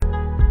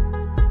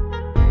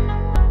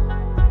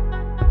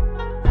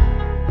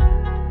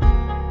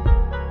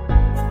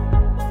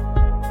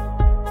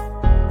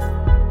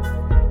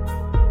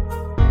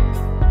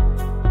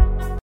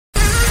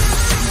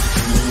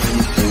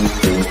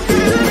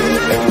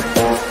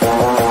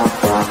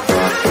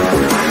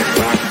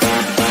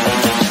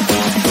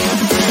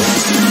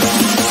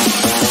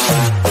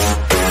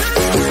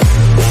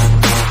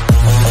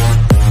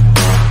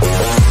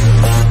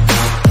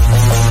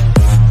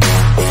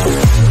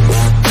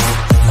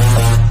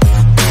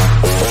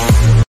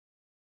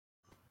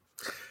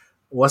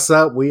What's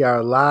up? We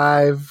are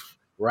live.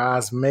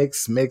 Roz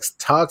Mix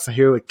Talks. I'm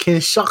here with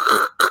Ken Shaw.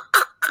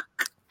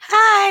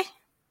 Hi.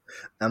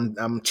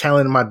 I'm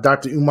channeling my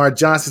Dr. Umar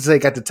Johnson today.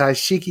 Got the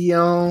Taishiki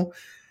on.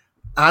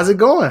 How's it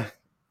going?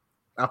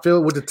 I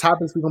feel with the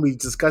topics we're gonna be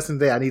discussing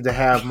today, I need to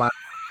have my.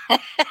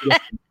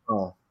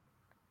 Oh,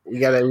 we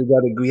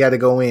gotta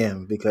go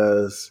in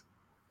because.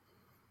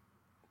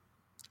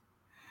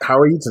 How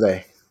are you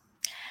today?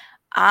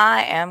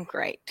 I am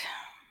great.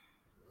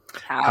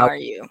 How How are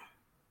you?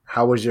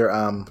 How was your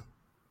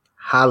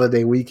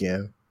holiday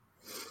weekend?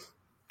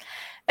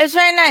 It's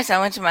very nice. I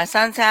went to my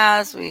son's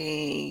house.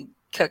 We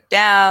cooked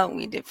out.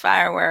 We did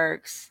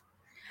fireworks.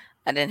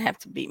 I didn't have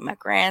to beat my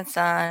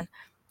grandson.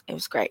 It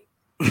was great.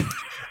 I'm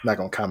not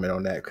gonna comment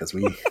on that because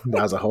that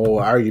was a whole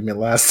argument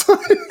last time.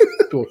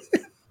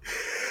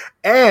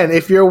 And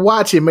if you're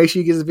watching, make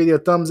sure you give this video a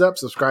thumbs up.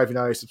 Subscribe if you're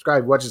not already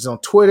subscribed. Watch us on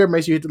Twitter.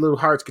 Make sure you hit the little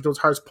hearts. Get those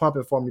hearts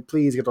pumping for me,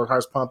 please. Get those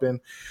hearts pumping.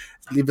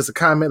 Leave us a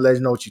comment. Let us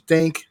know what you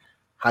think.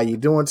 How you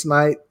doing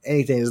tonight?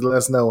 Anything, just let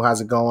us know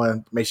how's it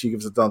going. Make sure you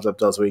give us a thumbs up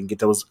though, so we can get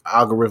the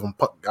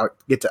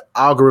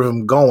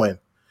algorithm going.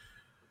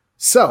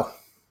 So,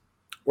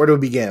 where do we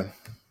begin?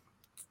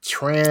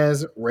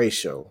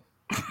 Transracial.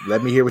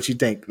 Let me hear what you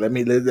think. Let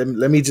me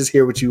just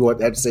hear what you have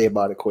to say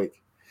about it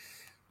quick.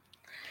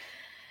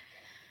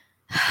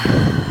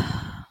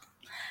 I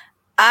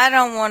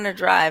don't want to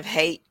drive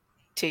hate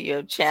to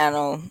your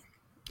channel.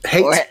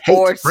 Hate.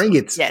 Bring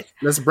it. Yes.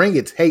 Let's bring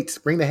it. Hate.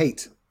 Bring the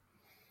hate.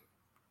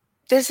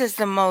 This is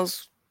the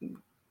most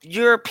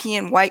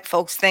European white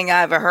folks thing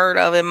I ever heard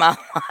of in my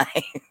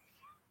life.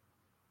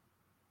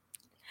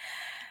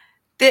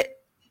 And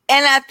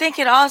I think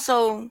it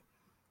also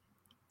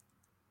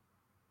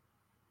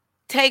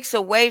takes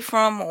away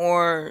from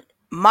or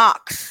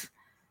mocks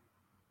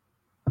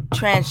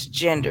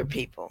transgender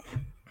people.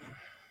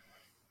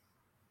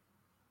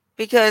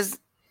 Because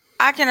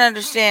I can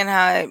understand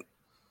how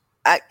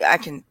I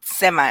can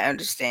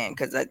semi-understand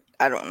because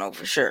I don't know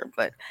for sure.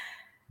 But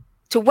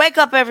to wake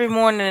up every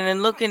morning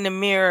and look in the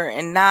mirror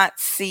and not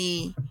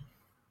see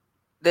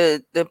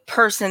the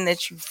person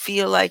that you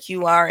feel like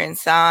you are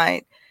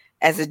inside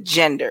as a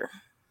gender.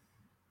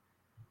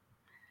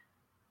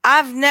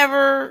 I've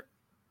never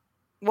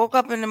woke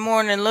up in the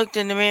morning and looked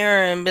in the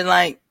mirror and been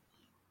like,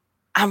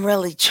 I'm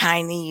really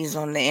Chinese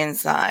on the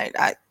inside.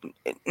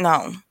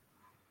 No.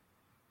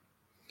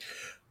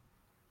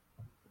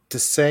 To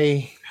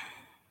say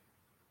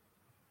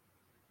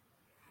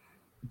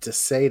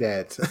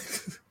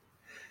that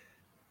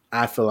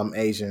I feel I'm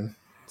Asian,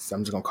 so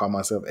I'm just gonna call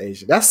myself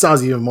Asian. That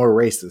sounds even more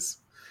racist.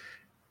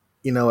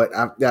 You know what?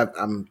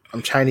 I'm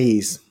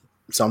Chinese,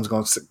 so I'm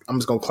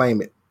just gonna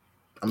claim it.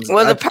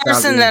 The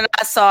person that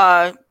I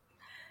saw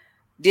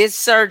did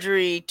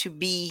surgery to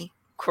be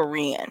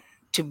Korean,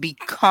 to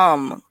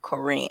become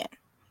Korean.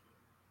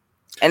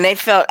 And they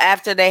felt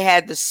after they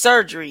had the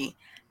surgery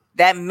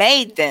that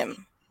made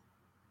them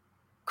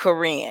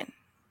Korean.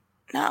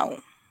 No.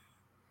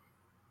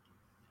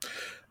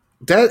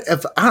 That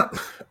if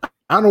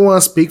I don't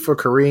want to speak for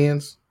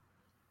Koreans,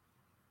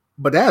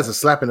 but that is a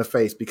slap in the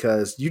face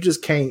because you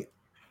just can't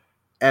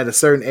at a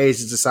certain age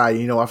decide,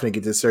 I'm going to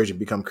get this surgery and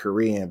become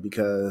Korean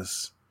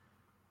because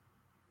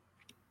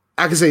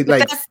I can say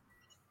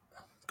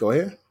go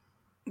ahead.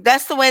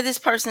 That's the way this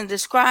person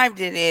described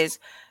it, is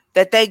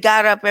that they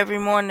got up every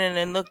morning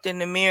and looked in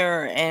the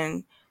mirror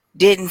and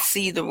didn't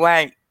see the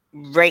right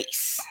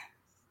race.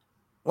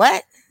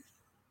 What?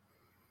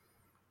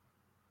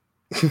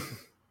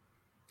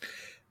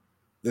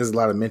 There's a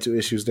lot of mental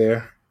issues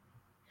there.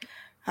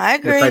 I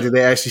agree.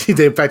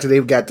 The fact that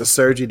they've got the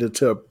surgery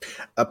to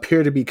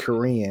appear to be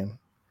Korean,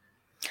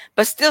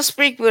 but still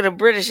speak with a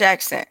British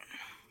accent.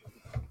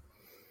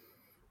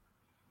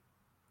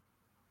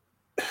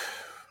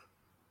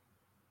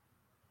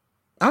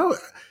 I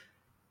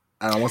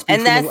don't want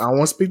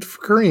to speak for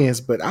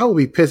Koreans, but I would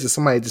be pissed if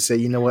somebody just say,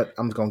 you know what,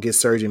 I'm just gonna get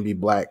surgery and be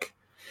black.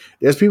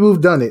 There's people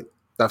who've done it.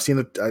 I've seen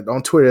it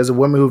on Twitter. There's a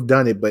woman who've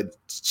done it, but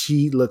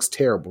she looks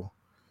terrible.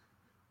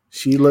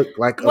 She looked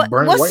like a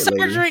burnt white lady. What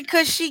surgery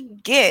could she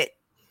get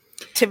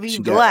to be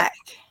black?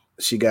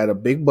 She got a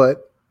big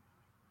butt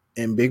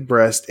and big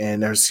breast,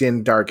 and her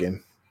skin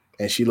darkened,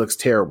 and she looks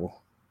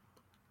terrible.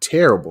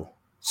 Terrible.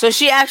 So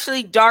she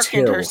actually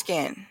darkened her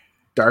skin.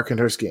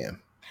 Darkened her skin.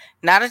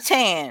 Not a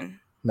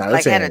tan. Not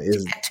a tan. Had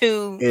a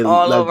tattoo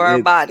all over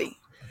her body.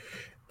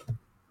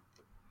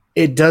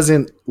 It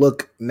doesn't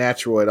look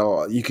natural at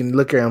all. You can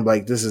look at her and be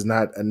like, this is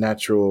not a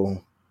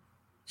natural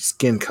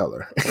skin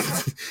color.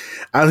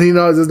 I don't even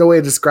know. There's no way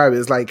to describe it.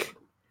 It's like,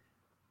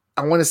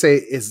 I want to say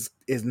it's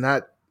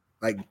not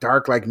like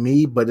dark like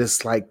me, but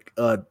it's like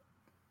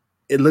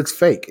it looks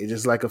fake. It's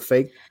just like a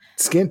fake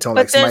skin tone.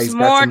 But there's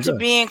more to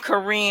being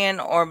Korean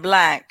or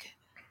black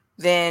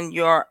than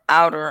your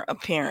outer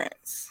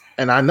appearance.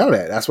 And I know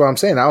that. That's what I'm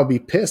saying. I would be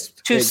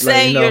pissed. To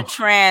say you're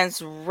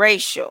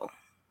transracial.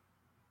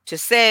 To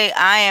say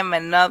I am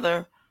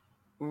another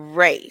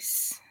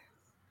race.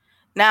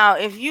 Now,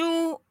 if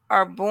you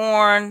are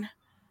born,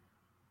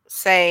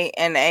 say,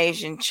 an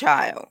Asian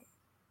child,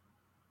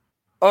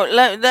 or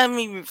let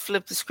me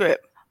flip the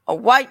script. a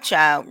white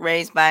child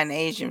raised by an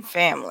Asian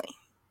family,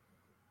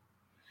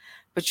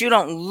 but you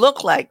don't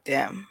look like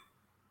them,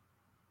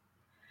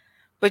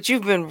 but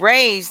you've been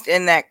raised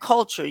in that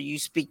culture. You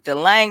speak the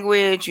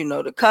language, you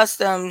know the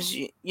customs,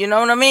 you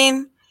know what I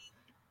mean?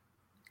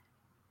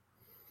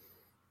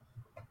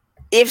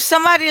 If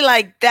somebody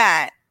like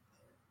that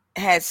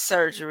had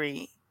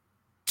surgery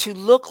to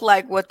look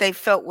like what they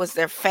felt was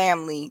their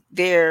family,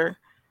 their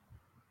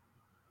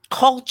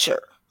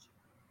culture,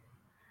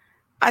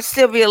 I'd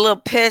still be a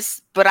little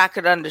pissed, but I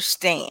could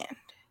understand.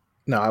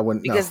 No, I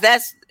wouldn't. Because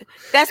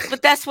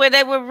that's where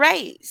they were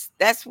raised.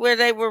 That's where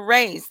they were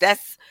raised.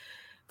 That's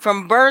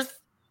from birth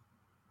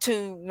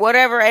to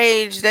whatever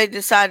age they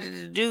decided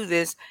to do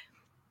this.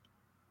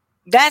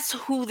 That's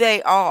who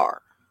they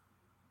are.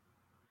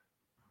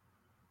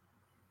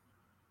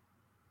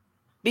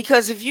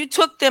 Because if you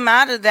took them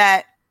out of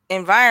that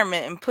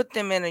environment and put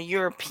them in a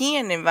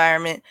European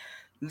environment,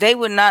 they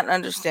would not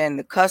understand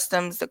the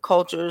customs, the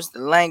cultures,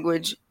 the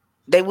language.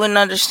 They wouldn't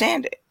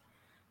understand it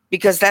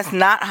because that's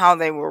not how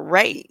they were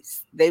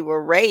raised. They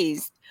were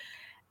raised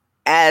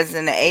as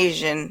an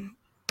Asian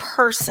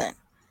person.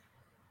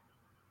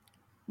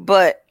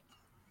 But,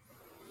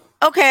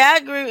 okay, I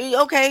agree.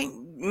 Okay,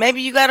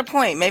 maybe you got a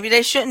point. Maybe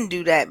they shouldn't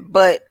do that.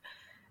 But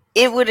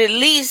it would at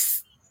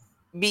least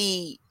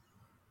be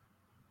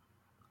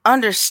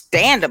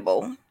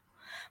understandable.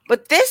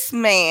 But this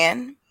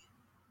man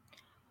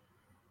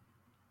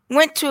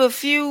went to a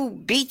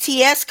few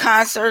BTS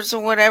concerts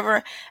or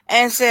whatever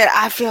and said,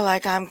 I feel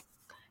like I'm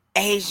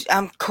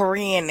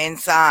Korean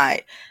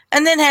inside.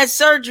 And then had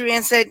surgery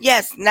and said,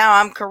 yes, now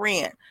I'm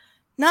Korean.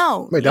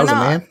 No. Wait, that was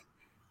not a man?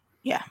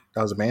 Yeah.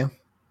 That was a man?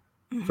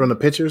 Mm-hmm. From the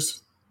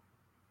pictures?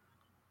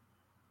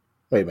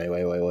 Wait. Let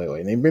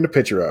me bring the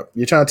picture up.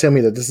 You're trying to tell me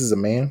that this is a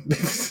man?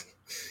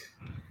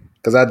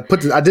 Because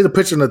I did a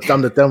picture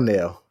on the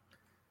thumbnail.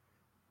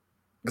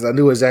 Because I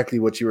knew exactly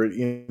what you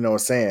were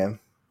saying.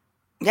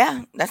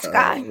 Yeah, that's the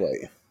guy.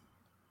 Wait.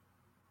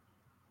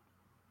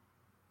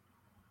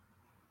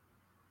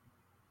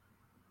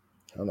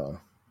 Hold on.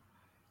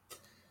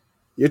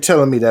 You're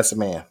telling me that's a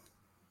man?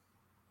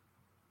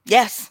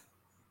 Yes.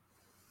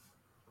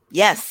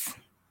 Yes.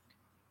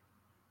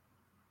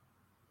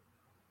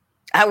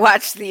 I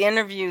watched the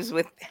interviews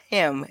with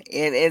him.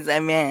 It is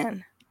a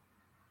man.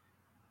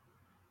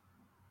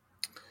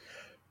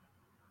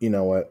 You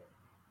know what?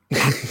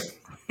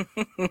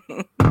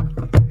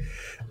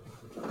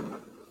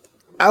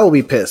 I will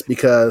be pissed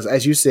because,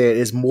 as you said,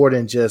 it's more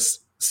than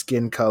just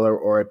skin color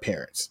or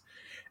appearance.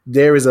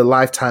 There is a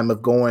lifetime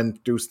of going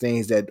through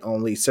things that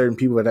only certain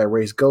people of that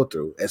race go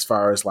through, as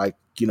far as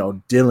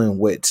dealing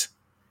with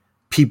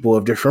people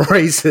of different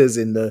races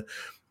and the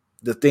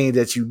thing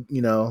that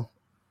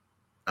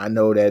I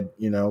know that,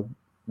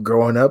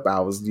 growing up, I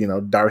was,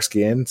 dark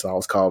skinned. So I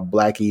was called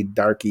Blackie,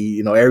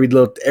 Darky,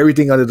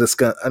 everything under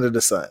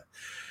the sun.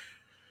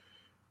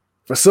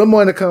 For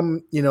someone to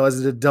come, as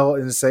an adult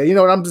and say,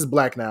 I'm just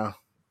black now,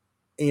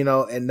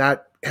 and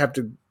not have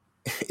to,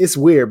 it's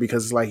weird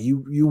because it's like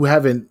you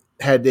haven't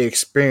had the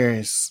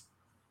experience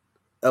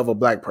of a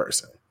black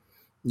person.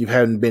 You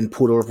haven't been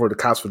pulled over for the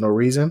cops for no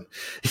reason.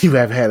 You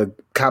haven't had a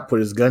cop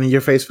put his gun in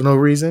your face for no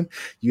reason.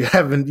 You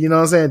haven't,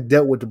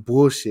 dealt with the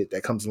bullshit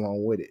that comes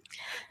along with it.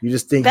 You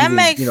just think go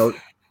ahead.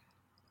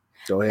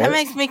 That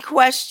makes me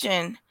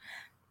question.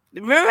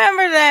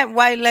 Remember that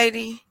white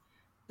lady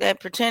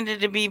that pretended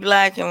to be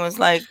black and was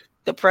like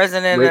the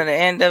president of the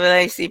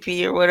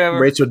NAACP or whatever?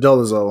 Rachel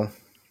Dolezal.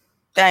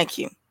 Thank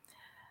you.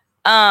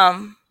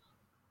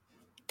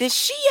 Did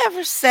she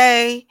ever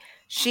say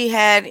she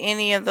had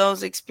any of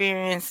those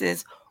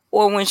experiences,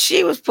 or when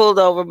she was pulled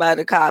over by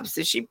the cops,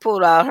 did she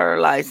pull out her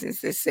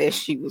license that said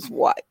she was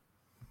white?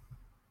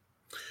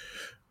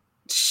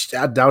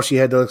 I doubt she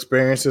had those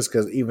experiences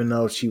because even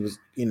though she was,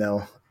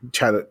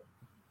 trying to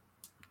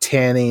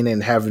tanning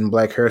and having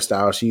black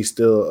hairstyle, she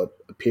still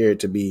appeared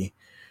to be.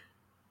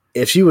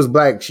 If she was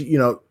black, she,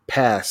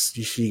 pass.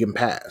 She can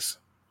pass.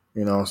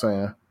 You know what I'm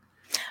saying?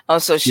 Oh,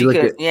 so she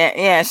could.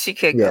 She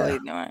could go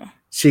either way.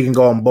 She can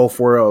go on both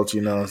worlds.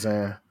 You know what I'm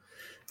saying?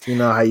 You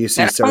know how you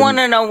see. I want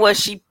to know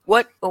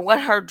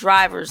what her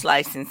driver's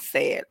license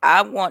said.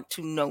 I want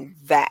to know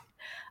that.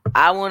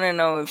 I want to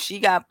know if she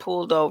got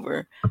pulled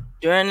over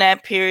during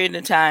that period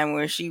of time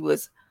where she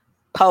was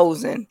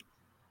posing,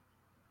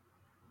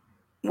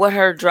 what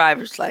her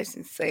driver's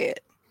license said.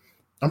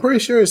 I'm pretty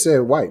sure it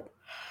said white.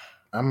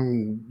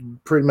 I'm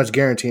pretty much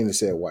guaranteeing it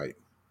said white.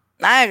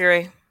 I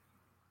agree.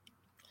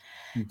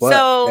 But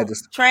so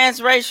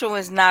transracial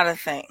is not a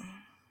thing.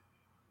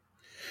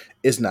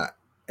 It's not.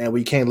 And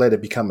we can't let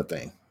it become a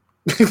thing.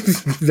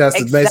 That's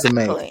the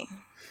main thing.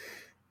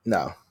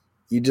 No.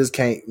 You just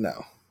can't.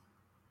 No.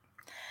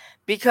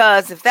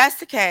 Because if that's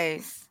the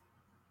case,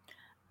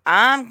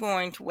 I'm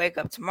going to wake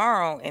up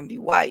tomorrow and be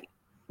white.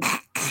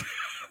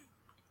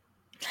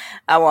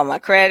 I want my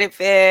credit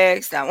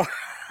fixed. I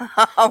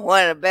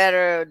want a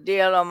better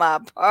deal on my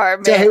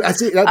apartment. I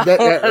see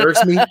that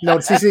irks me.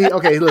 No, see.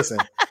 Okay, listen.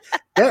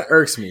 That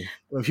irks me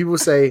when people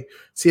say,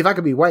 "See, if I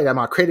could be white,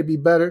 my credit be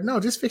better." No,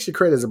 just fix your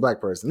credit as a black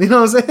person. You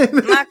know what I'm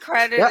saying? My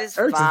credit That is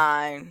irks me.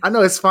 fine. I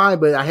know it's fine,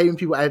 but I hate when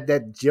people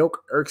that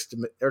joke irks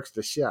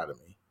the shit out of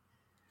me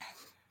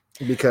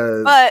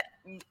because. But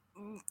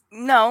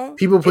no,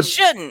 People it put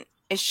shouldn't.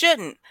 It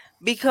shouldn't,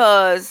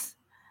 because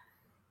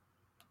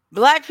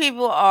black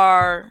people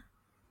are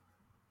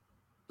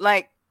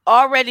like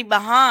already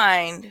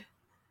behind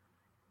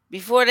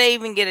before they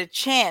even get a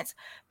chance.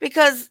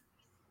 Because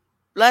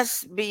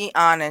let's be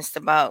honest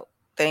about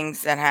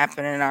things that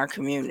happen in our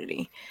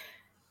community.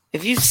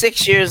 If you're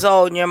 6 years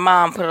old and your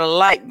mom put a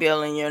light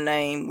bill in your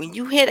name, when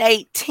you hit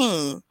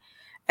 18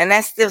 and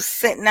that's still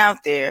sitting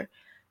out there,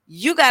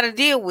 you got to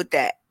deal with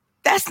that.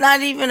 That's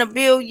not even a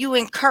bill you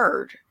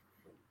incurred.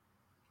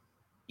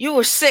 You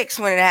were 6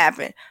 when it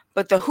happened,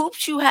 but the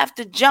hoops you have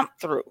to jump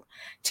through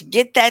to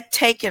get that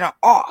taken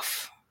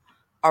off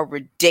are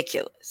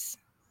ridiculous.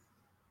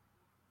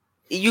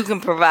 You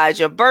can provide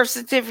your birth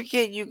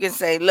certificate. You can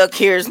say, look,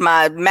 here's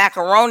my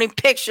macaroni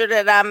picture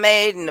that I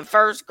made in the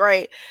first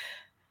grade.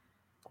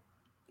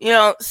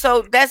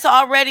 So that's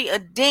already a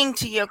ding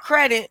to your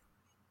credit,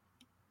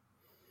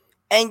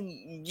 and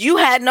you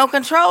had no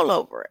control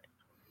over it.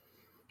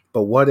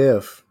 But what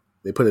if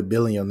they put a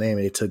bill in your name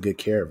and they took good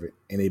care of it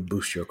and they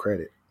boost your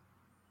credit?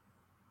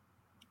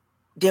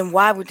 Then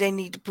why would they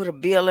need to put a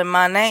bill in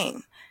my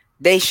name?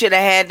 They should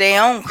have had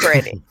their own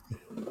credit.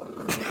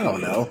 I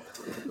don't know.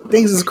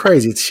 Things is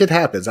crazy. Shit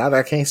happens.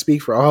 I can't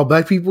speak for all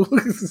black people.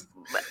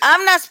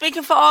 I'm not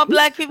speaking for all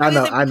black people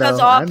either, because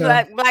all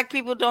black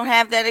people don't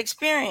have that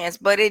experience,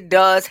 but it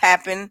does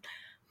happen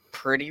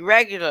pretty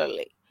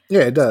regularly.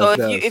 Yeah, it does.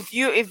 So if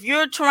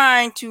you're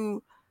trying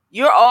to,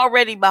 you're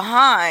already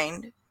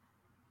behind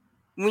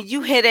when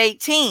you hit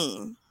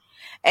 18.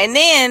 And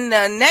then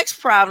the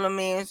next problem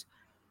is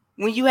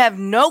when you have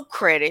no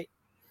credit,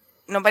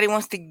 nobody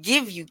wants to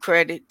give you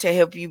credit to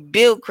help you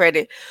build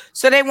credit.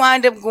 So they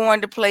wind up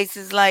going to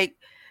places like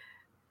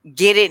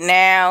Get It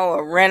Now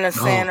or Rent a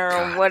Center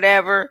or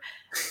whatever.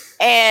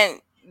 And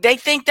they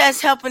think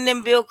that's helping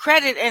them build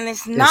credit, and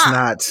it's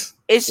not.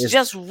 It's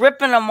just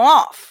ripping them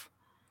off.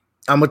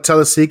 I'm going to tell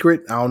a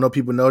secret. I don't know if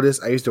people know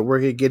this. I used to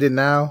work at Get It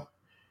Now.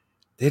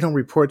 They don't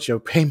report your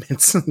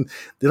payments.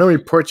 They don't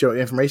report your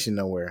information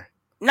nowhere.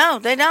 No,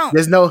 they don't.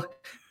 There's no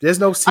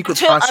secret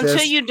process.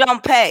 Until you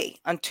don't pay.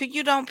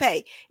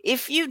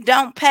 If you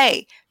don't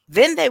pay,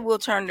 then they will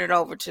turn it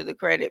over to the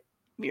credit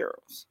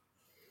bureaus.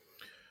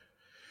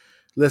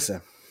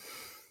 Listen,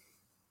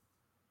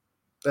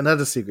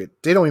 another secret.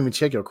 They don't even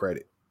check your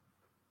credit.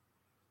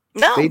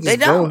 No, they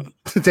don't.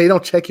 They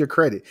don't check your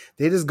credit.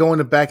 They just go in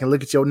the back and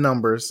look at your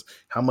numbers,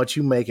 how much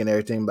you make and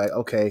everything. Like,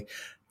 okay,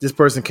 this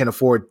person can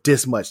afford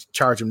this much.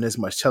 Charge them this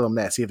much. Tell them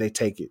that. See if they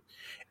take it.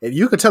 If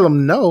you can tell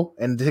them no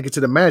and take it to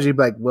the manager, you'd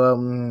be like,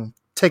 well,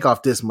 take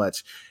off this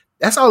much.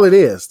 That's all it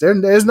is.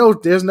 There's no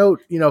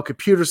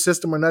computer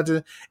system or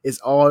nothing. It's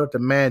all the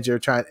manager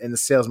and the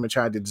salesman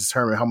trying to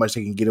determine how much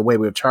they can get away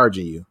with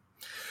charging you.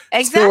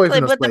 Exactly,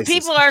 but the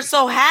people are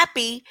so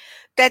happy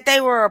that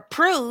they were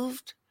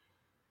approved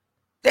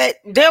that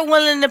they're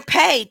willing to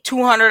pay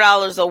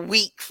 $200 a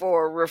week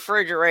for a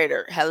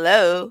refrigerator.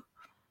 Hello,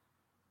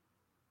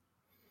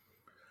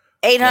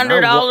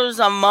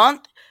 $800 a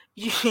month.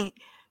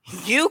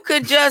 You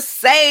could just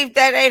save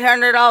that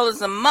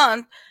 $800 a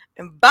month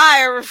and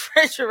buy a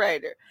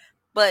refrigerator.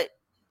 But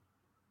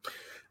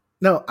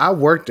no, I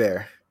worked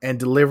there and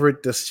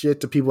delivered the shit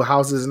to people's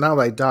houses, and I'm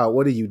like, dog,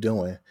 what are you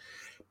doing?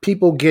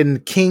 People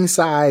getting king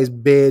size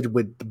bed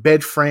with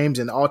bed frames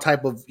and all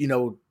type of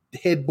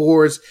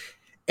headboards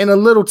in a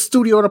little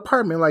studio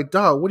apartment. Like,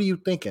 dog, what are you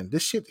thinking?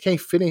 This shit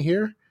can't fit in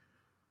here.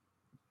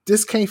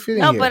 This can't fit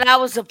in here. No, but I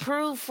was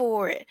approved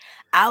for it.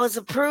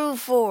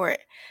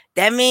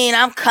 That means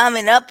I'm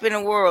coming up in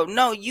the world.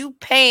 No, you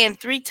paying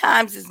 3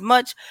 times as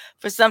much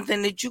for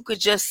something that you could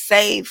just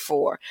save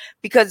for.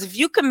 Because if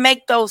you can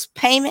make those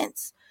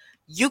payments,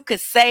 you could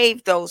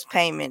save those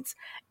payments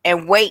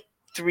and wait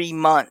 3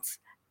 months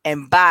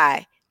and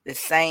buy the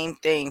same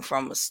thing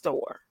from a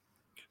store.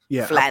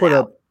 Yeah,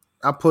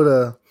 I put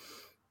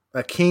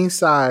a king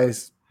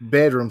size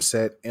bedroom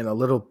set in a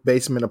little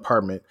basement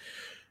apartment.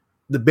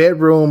 The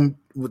bedroom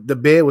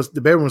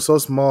was so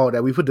small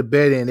that we put the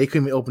bed in, they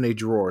couldn't even open their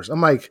drawers. I'm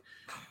like,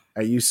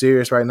 are you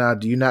serious right now?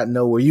 Do you not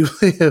know where you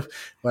live?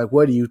 Like,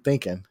 what are you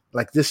thinking?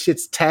 Like, this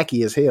shit's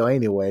tacky as hell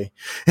anyway.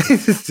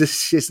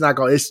 This shit's not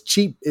going. It's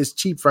cheap. It's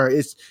cheap furniture.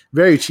 It's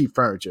very cheap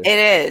furniture. It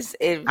is.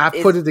 I used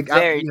to put it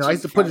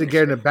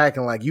together in the back,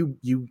 and like you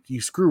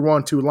screw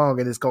one too long,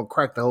 and it's gonna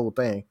crack the whole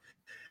thing.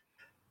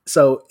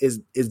 So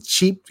it's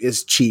cheap.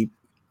 It's cheap.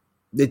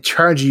 They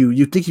charge you.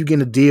 You think you're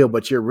getting a deal,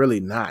 but you're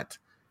really not.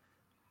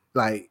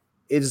 Like,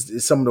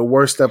 it's some of the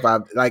worst stuff.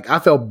 I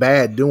felt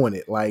bad doing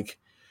it. Like,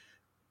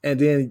 and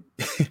then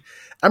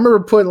I remember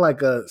putting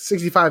like a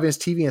 65-inch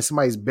TV in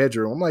somebody's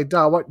bedroom. I'm like,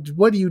 dog,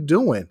 what are you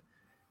doing?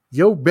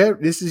 Your bed.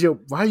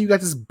 Why you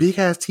got this big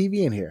ass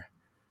TV in here?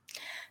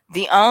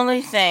 The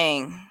only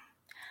thing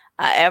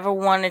I ever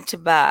wanted to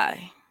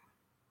buy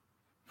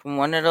from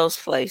one of those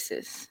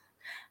places,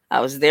 I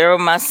was there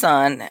with my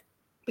son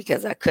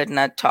because I could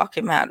not talk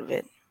him out of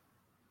it,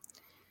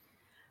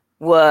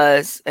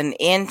 was an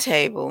end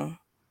table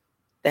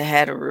that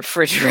had a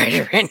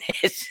refrigerator in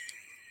it.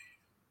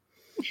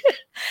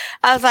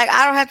 I was like,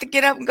 I don't have to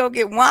get up and go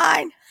get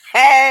wine.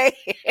 Hey,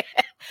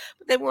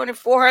 but they wanted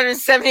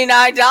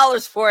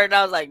 $479 for it. And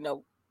I was like,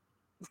 no.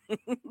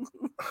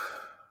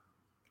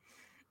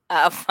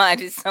 I'll find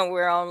it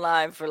somewhere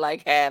online for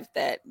like half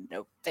that.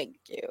 No, thank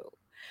you.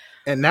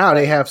 And now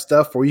they have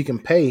stuff where you can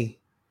pay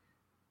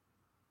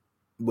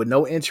with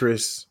no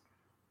interest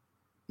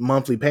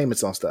monthly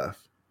payments on stuff.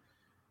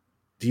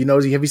 Do you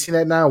know? Have you seen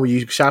that now? When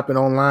you shopping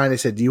online, they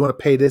said, "Do you want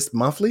to pay this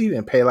monthly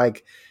and pay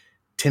like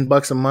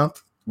 $10 a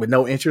month with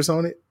no interest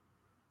on it?"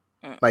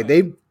 Like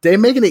they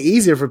making it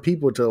easier for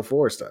people to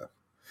afford stuff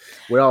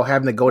without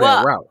having to go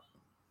that route.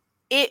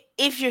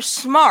 If you're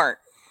smart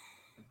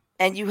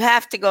and you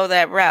have to go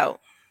that route,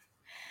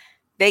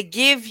 they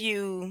give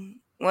you,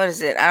 what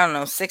is it? I don't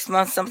know, 6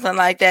 months, something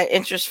like that,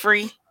 interest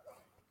free.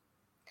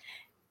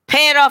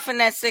 Pay it off in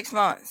that 6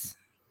 months.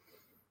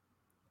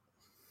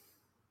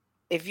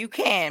 If you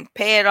can,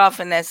 pay it off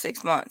in that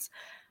 6 months,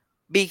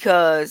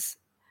 because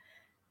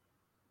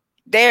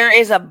there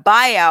is a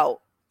buyout.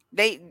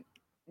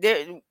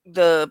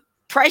 The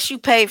price you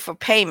pay for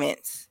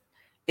payments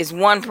is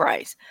one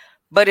price,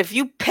 but if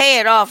you pay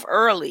it off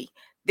early,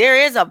 there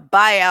is a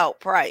buyout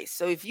price.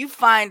 So if you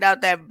find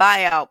out that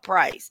buyout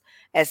price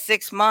at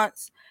 6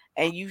 months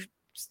and you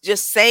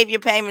just save your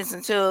payments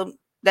until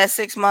that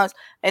 6 months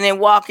and then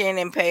walk in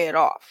and pay it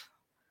off,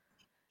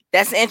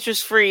 that's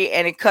interest free,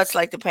 and it cuts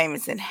like the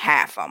payments in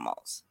half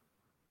almost.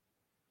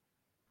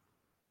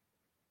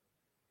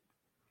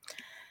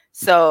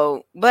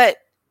 So, but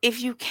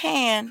if you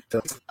can,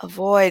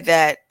 avoid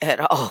that at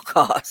all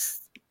costs.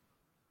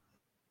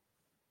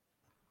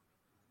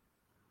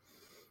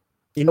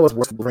 You know what's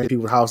worse than renting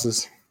people's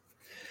houses?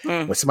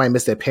 When somebody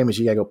missed their payments,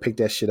 you gotta go pick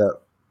that shit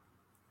up.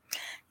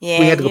 Yeah,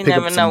 we had to go pick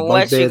up some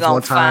bunk beds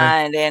one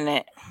time. Find in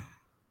it.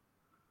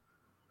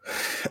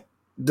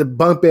 The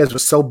bunk beds were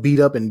so beat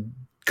up and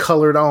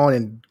colored on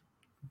and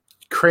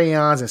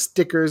crayons and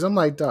stickers. I'm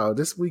like, dog,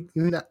 this week,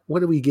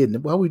 what are we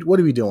getting? What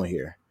are we doing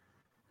here?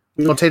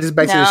 We gonna take this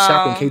back to the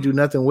shop and can't do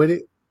nothing with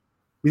it?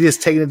 We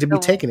just taking it to be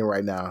taking it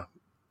right now.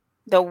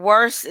 The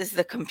worst is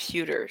the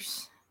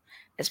computers,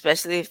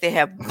 especially if they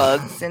have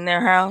bugs in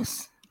their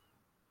house.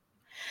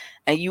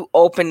 And you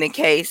open the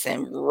case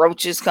and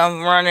roaches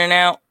come running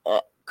out,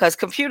 because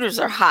computers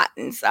are hot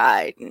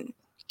inside and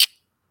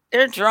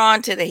they're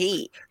drawn to the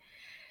heat.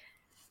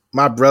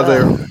 My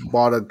brother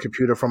bought a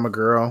computer from a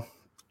girl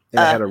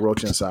and it had a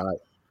roach inside.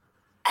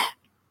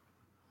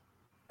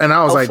 And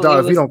I was like,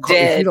 dog, if you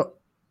don't,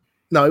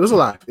 no, it was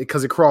alive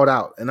because it crawled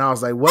out. And I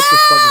was like, what the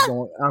fuck is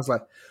going on? I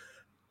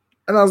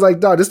was like,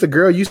 dog, this the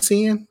girl you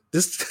seeing?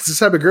 This the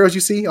type of girls you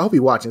see? I hope he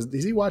watching.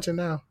 Is he watching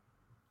now?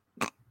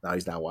 No,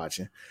 he's not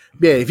watching.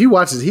 Yeah, if he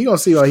watches, he gonna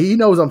see. He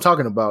knows what I'm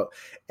talking about.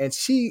 And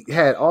she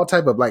had all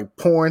type of like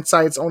porn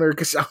sites on her,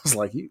 because I was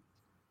like,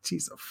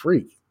 she's a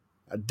freak,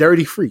 a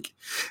dirty freak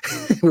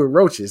with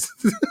roaches.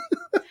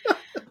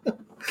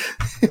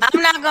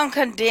 I'm not gonna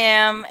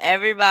condemn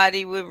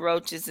everybody with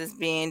roaches as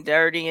being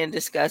dirty and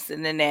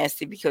disgusting and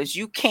nasty, because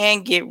you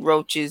can get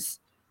roaches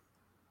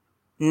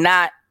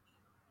not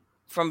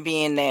from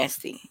being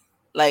nasty.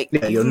 Like,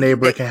 yeah, your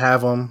neighbor can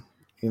have them.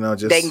 You know,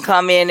 just they can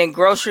come in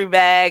grocery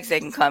bags.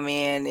 They can come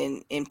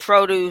in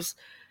produce.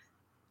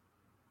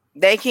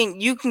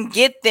 You can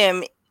get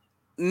them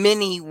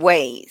many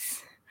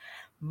ways,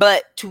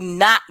 but to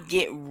not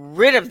get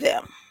rid of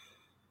them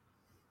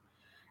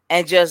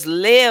and just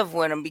live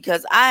with them,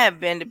 because I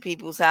have been to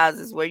people's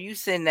houses where you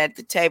sitting at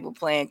the table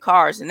playing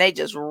cards and they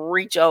just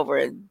reach over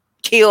and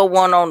kill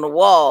one on the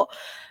wall,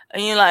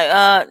 and you're like,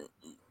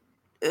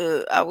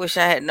 I wish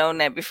I had known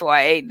that before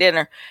I ate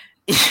dinner.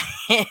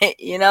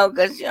 You know,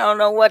 because you don't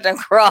know what done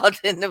crawled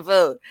in the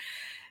food.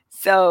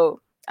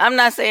 So I'm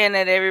not saying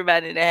that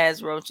everybody that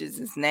has roaches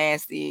is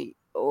nasty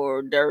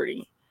or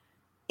dirty.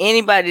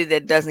 Anybody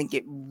that doesn't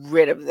get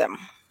rid of them.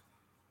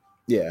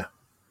 Yeah.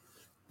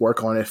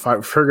 Work on it.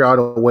 Figure out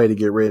a way to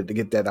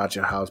get that out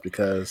your house,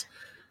 because.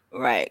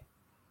 Right.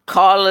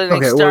 Call an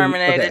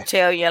exterminator,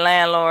 tell your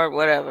landlord,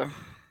 whatever.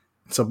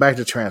 So back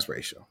to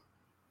transracial.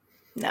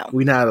 No.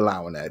 We're not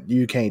allowing that.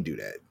 You can't do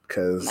that,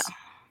 because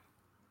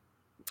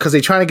they're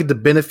trying to get the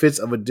benefits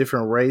of a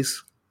different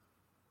race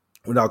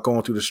without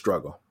going through the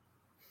struggle.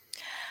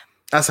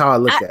 That's how I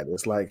look at it.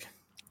 It's like,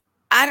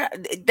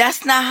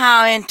 that's not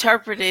how I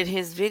interpreted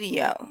his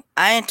video.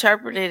 I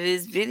interpreted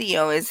his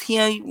video as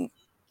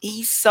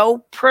he's so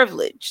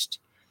privileged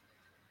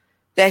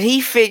that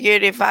he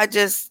figured if I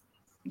just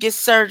get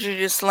surgery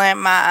to slant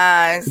my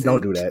eyes.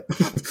 Don't do that.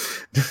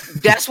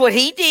 That's what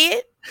he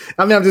did.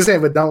 I mean, I'm just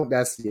saying, but don't.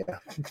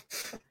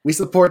 We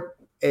support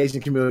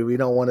Asian community. We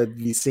don't want to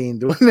be seen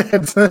doing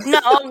that.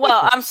 No,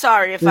 well, I'm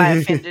sorry if I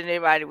offended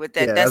anybody with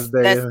that.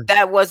 Yeah,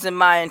 that wasn't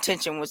my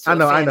intention. Was to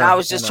offend. I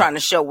was just trying to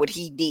show what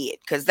he did,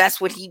 because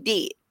that's what he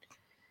did.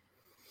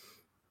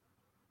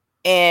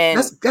 And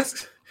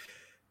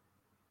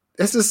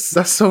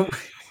that's so.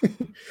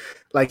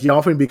 Like,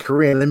 y'all finna be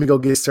Korean. Let me go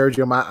get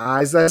surgery on my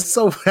eyes. That's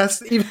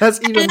even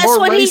more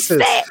what racist. He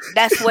said.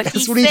 That's what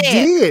That's he what said.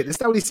 he did. It's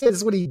not what he said.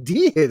 It's what he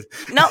did.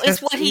 No,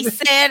 it's what he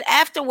said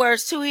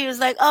afterwards too. He was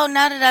like, "Oh,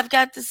 now that I've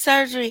got the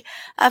surgery,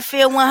 I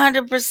feel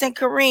 100%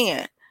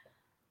 Korean."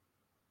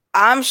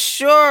 I'm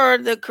sure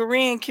the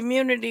Korean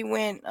community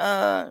went,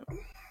 there's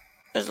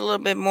a little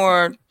bit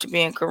more to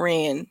being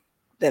Korean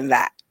than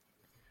that.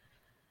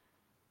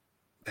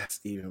 That's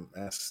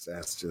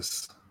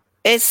just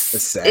It's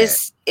sad.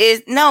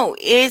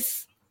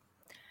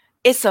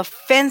 It's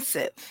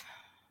offensive.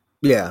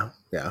 Yeah,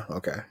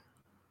 okay.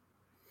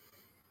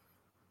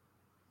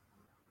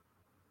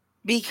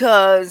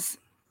 Because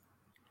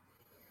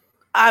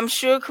I'm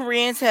sure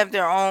Koreans have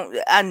their own.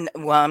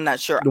 I'm not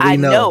sure. I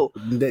know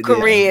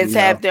Koreans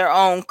have their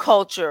own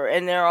culture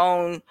and their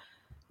own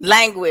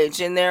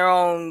language and their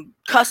own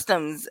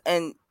customs,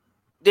 and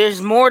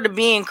there's more to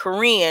being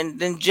Korean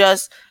than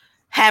just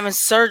having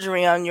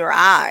surgery on your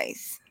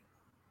eyes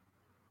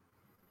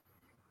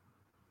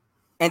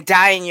and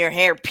dyeing your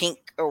hair pink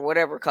or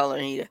whatever color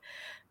he did.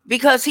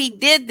 Because he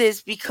did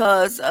this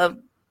because of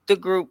the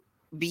group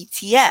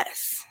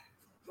BTS.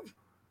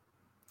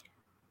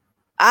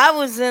 I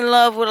was in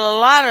love with a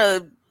lot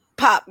of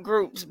pop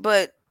groups,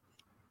 but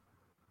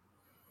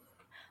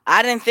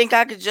I didn't think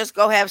I could just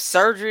go have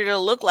surgery to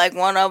look like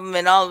one of them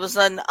and all of a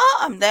sudden, oh,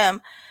 I'm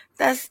them.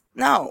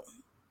 No.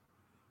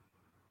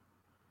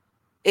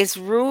 It's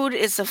rude,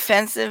 it's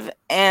offensive,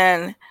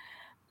 and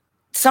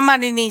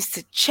somebody needs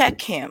to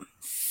check him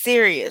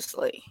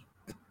seriously.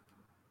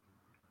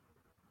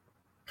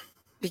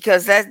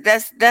 Because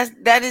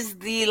that is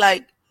the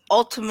like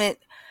ultimate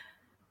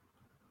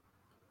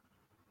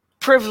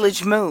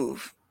privilege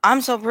move.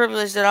 I'm so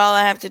privileged that all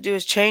I have to do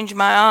is change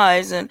my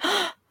eyes and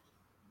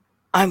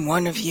I'm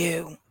one of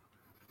you.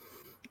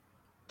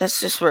 That's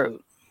just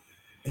rude.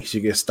 He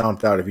should get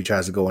stomped out if he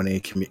tries to go in a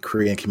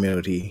Korean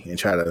community and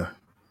try to.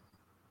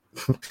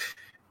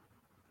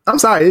 I'm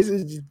sorry,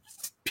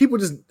 people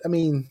just. I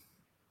mean,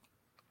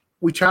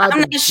 we tried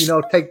to,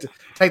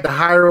 take the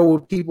high road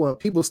with people, and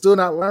people still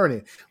not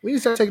learning. We need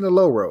to start taking the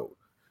low road.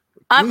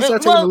 We need to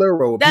start taking the low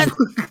road.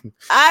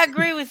 I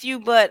agree with you,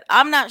 but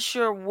I'm not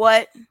sure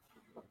what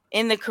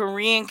in the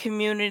Korean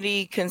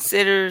community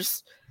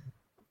considers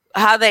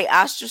how they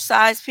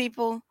ostracize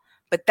people,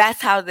 but that's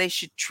how they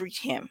should treat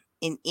him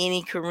in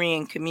any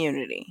Korean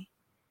community.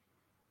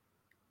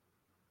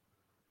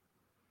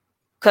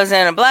 Because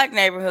in a black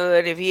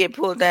neighborhood, if he had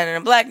pulled that in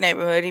a black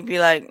neighborhood, he'd be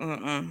like,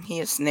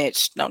 he a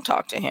snitch. Don't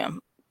talk to him.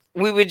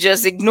 We would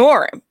just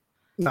ignore him.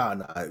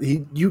 No.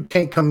 You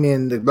can't come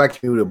in the black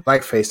community with a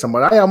black face.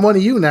 Somebody, hey, I'm one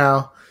of you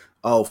now.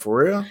 Oh,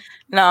 for real?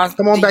 No.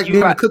 Come on back. We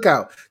having a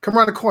cookout. Come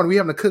around the corner. We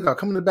having a cookout.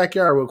 Come in the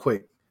backyard real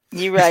quick.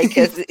 You're right,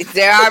 because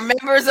there are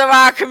members of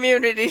our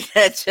community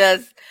that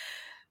just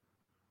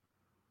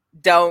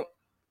don't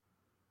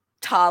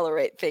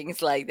tolerate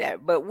things like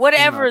that. But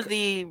whatever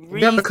the reason,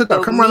 we having a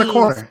cookout. Come around the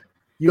corner.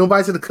 You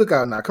invite to the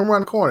cookout now. Come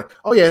around the corner.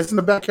 Oh yeah, it's in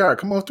the backyard.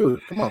 Come on through.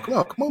 Come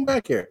on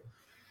back here.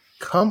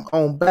 Come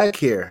on back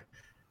here.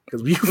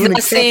 Because we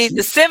see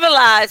the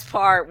civilized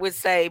part would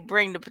say,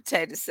 bring the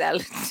potato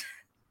salad.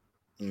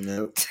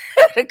 Nope.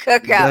 The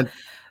cookout.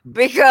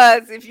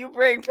 Because if you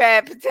bring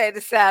bad potato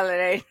salad,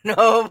 ain't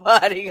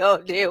nobody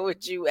gonna deal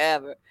with you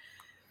ever.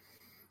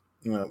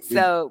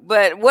 So,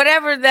 but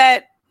whatever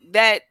that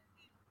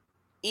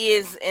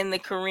is in the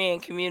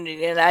Korean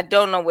community, and I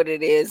don't know what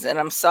it is, and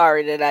I'm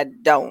sorry that I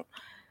don't.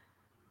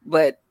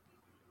 But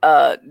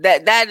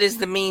that is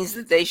the means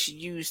that they should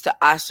use to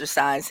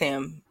ostracize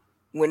him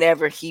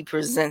whenever he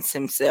presents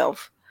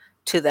himself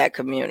to that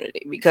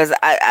community, because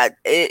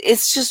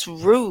it's just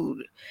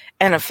rude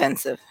and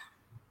offensive.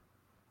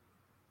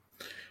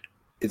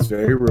 It's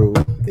very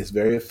rude. It's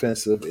very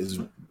offensive. Is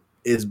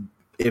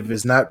if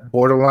it's not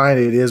borderline,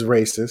 it is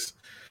racist.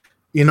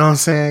 You know what I'm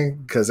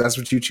saying? Because that's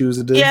what you choose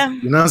to do. Yeah.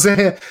 You know what I'm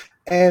saying?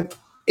 And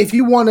if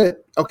you want to,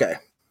 okay.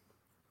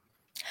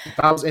 If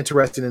I was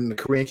interested in the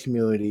Korean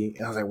community,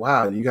 and I was like,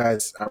 wow, you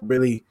guys, I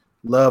really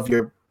love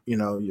your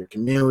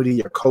community,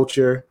 your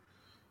culture.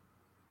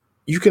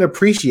 You can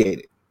appreciate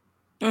it.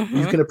 Mm-hmm.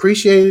 You can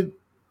appreciate it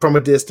from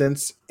a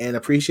distance and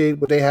appreciate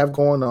what they have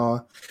going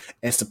on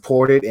and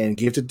support it and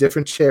give to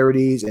different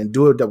charities and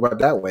do it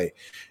that way.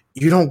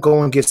 You don't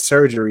go and get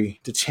surgery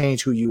to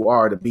change who you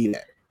are to be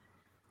that.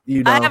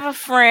 I have a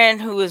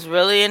friend who is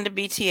really into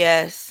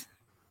BTS,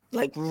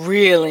 like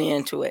really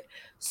into it.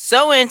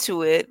 So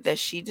into it that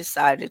she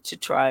decided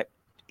to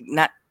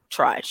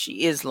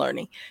she is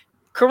learning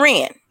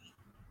Korean.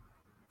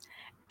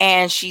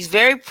 And she's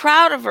very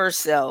proud of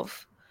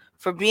herself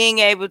for being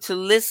able to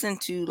listen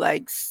to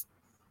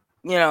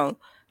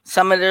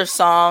some of their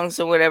songs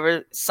or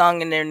whatever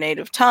sung in their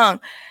native tongue.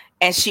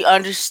 And she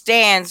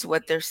understands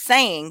what they're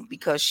saying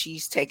because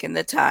she's taken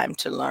the time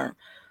to learn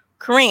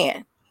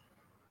Korean.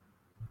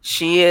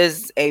 She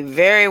is a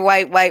very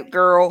white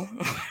girl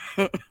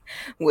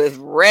with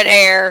red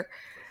hair.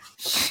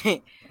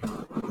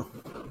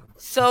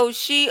 So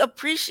she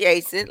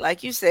appreciates it,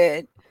 like you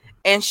said,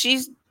 and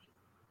she's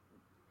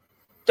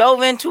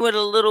dove into it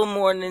a little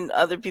more than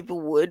other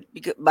people would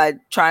because by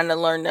trying to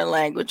learn their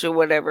language or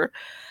whatever.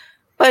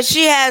 But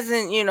she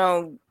hasn't,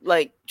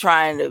 like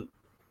trying to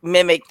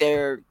mimic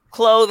their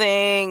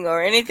clothing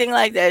or anything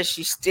like that.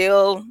 She's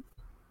still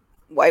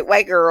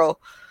white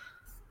girl,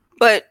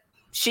 but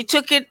she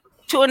took it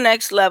to a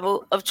next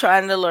level of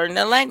trying to learn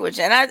the language,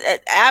 and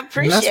I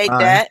appreciate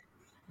that.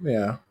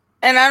 Yeah,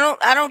 and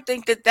I don't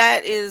think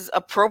that is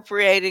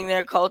appropriating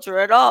their culture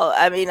at all.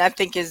 I mean, I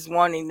think it's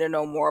wanting to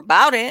know more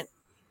about it.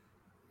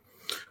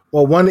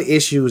 Well, one of the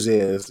issues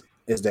is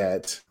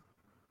that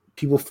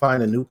people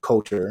find a new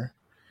culture,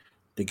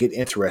 they get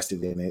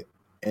interested in it,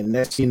 and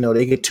next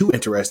they get too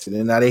interested,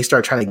 and now they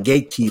start trying to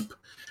gatekeep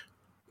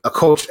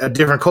a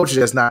different culture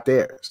that's not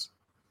theirs.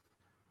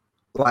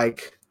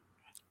 Like,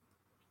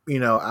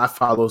 I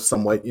follow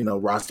somewhat,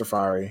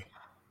 Rastafari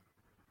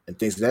and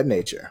things of that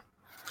nature.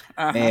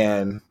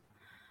 And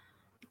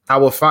I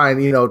will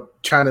find,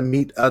 trying to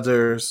meet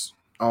others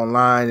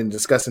online and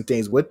discussing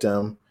things with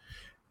them,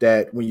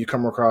 that when you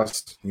come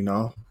across,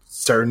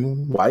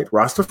 certain white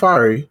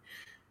Rastafari,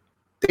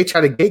 they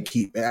try to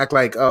gatekeep and act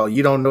like, oh,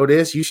 you don't know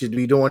this, you should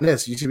be doing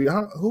this. You should be,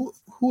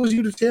 who is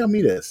you to tell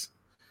me this?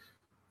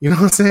 You know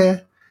what I'm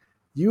saying?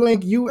 You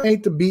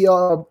ain't the be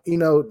all,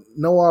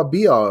 know all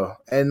be all.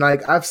 And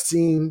like, I've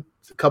seen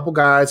a couple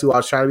guys who I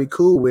was trying to be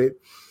cool with,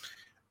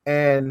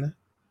 and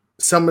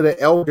some of the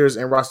elders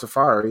in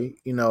Rastafari,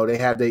 they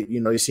have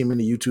you see him in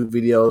the YouTube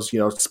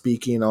videos,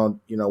 speaking on,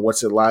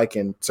 what's it like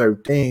and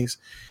certain things.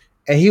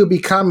 And he'll be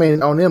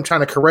commenting on them,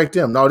 trying to correct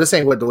them. No, this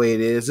ain't what the way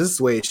it is. This is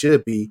the way it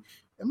should be.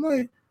 I'm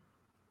like,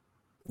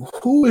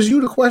 who is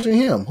you to question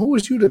him? Who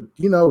is you to,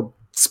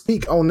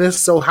 speak on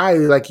this so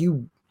highly? Like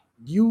you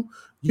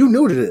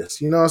new to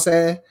this, you know what I'm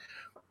saying?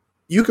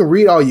 You can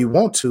read all you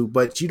want to,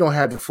 but you don't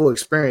have the full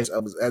experience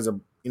of as a,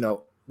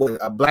 what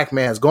a black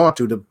man has gone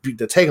through to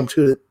take him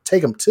to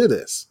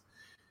this.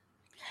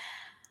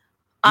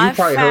 I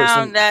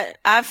found that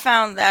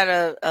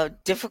a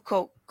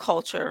difficult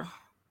culture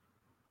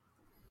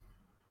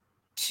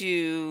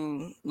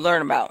to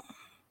learn about.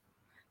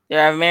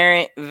 There are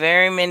very,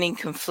 very many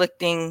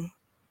conflicting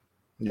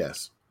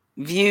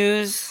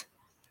views,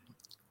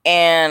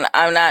 and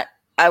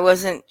I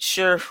wasn't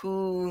sure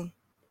who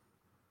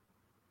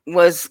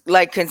was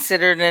like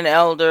considered an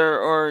elder,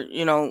 or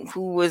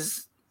who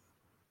was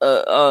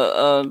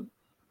a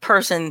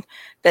person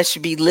that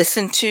should be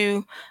listened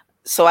to.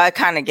 So I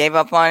kind of gave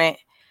up on it.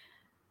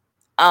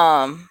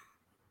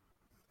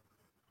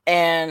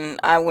 And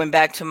I went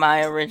back to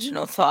my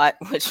original thought,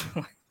 which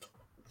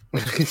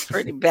was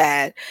pretty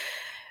bad,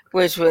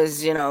 which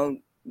was,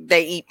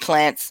 they eat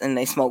plants and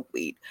they smoke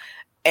weed.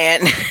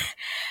 And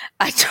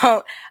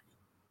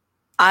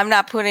I'm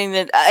not putting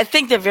that. I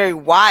think they're very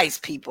wise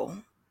people.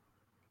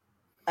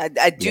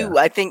 I do.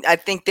 Yeah. I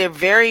think they're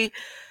very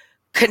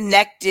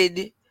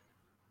connected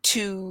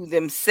to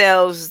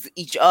themselves,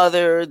 each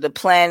other, the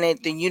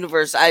planet, the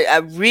universe. I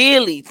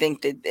really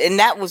think that, and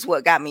that was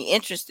what got me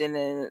interested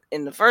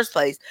in the first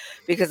place,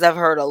 because I've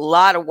heard a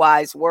lot of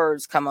wise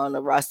words come on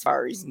the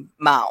Rastafari's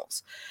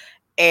mouths.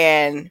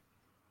 But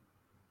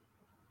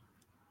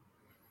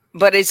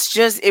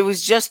it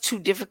was just too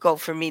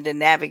difficult for me to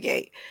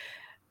navigate.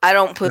 I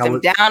don't put them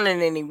down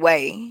in any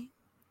way.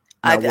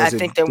 I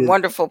think they're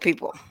wonderful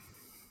people.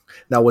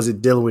 Now, was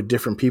it dealing with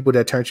different people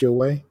that turned you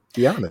away?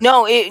 Be honest.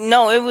 No,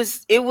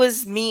 it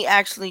was me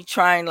actually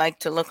trying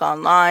to look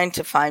online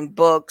to find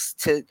books.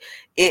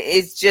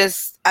 It's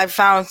just, I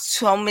found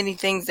so many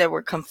things that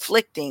were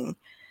conflicting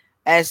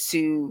as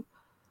to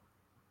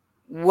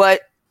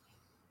what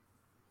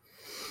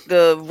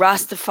the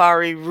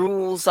Rastafari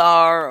rules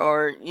are,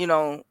 or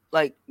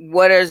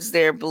what is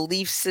their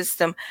belief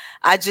system.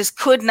 I just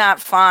could not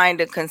find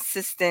a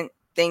consistent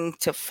thing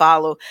to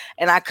follow,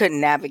 and I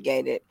couldn't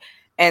navigate it,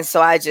 and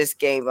so I just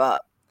gave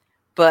up.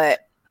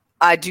 But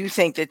I do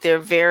think that they're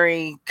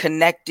very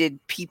connected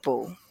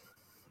people,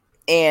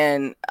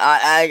 and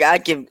I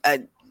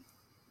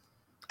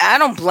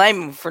don't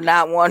blame them for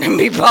not wanting to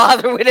be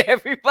bothered with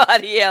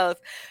everybody else,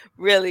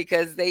 really,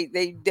 because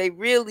they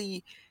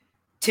really,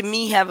 to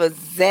me, have a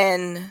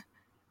Zen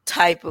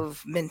type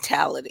of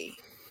mentality.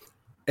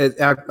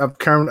 I've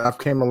come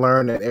to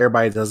learn that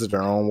everybody does it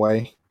their own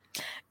way.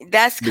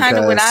 That's kind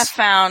of what I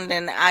found,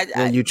 and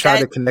when you try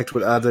to connect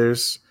with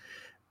others,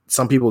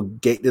 some people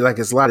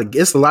it's a lot of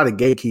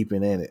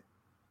gatekeeping in it,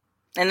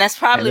 and that's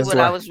probably what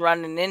I was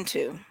running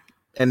into.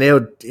 And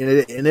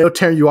they'll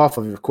turn you off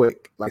of it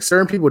quick. Like,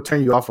 certain people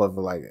turn you off of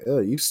it, like, oh,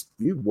 you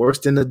worse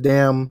than the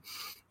damn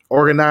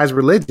organized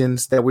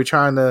religions that we're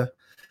trying to,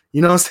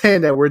 you know what I'm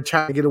saying, that we're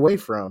trying to get away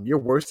from. You're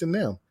worse than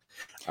them.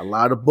 A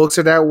lot of books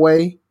are that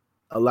way.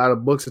 A lot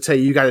of books will tell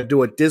you got to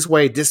do it this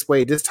way, this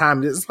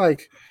time. It's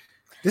like,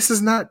 this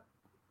is not.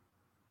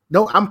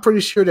 No, I'm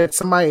pretty sure that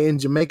somebody in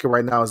Jamaica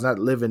right now is not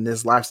living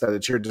this lifestyle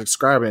that you're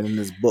describing in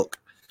this book.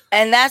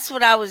 And that's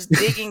what I was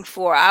digging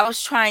for. I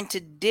was trying to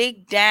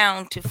dig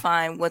down to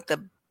find what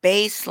the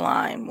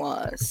baseline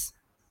was.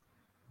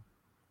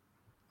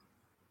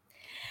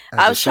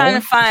 I was trying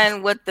to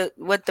find what the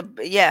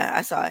yeah,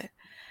 I saw it.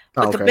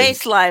 What the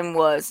baseline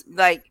was.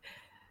 Like,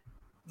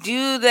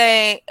 do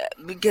they?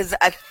 Because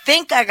I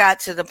think I got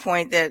to the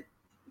point that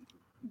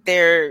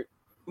they're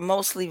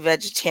mostly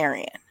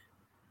vegetarian.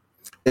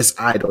 It's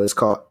Ito. It's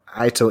called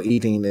Ito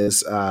eating.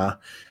 Is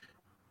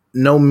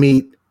no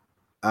meat,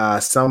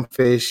 some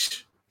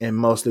fish, and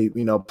mostly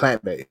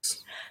plant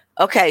based.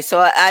 Okay, so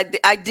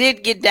I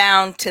did get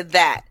down to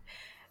that,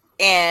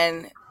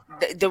 and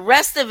the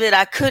rest of it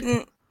I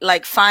couldn't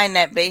like find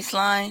that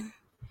baseline,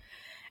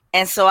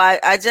 and so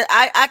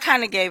I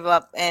kind of gave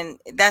up, and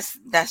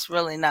that's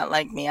really not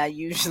like me. I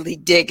usually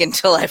dig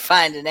until I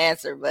find an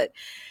answer, but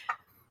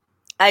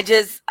I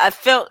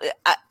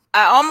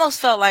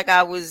almost felt like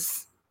I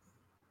was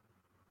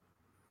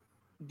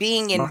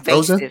being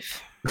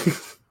invasive.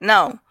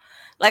 No,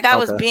 like I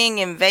was being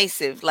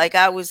invasive. Like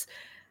I was,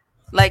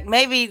 like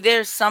maybe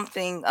there's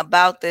something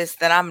about this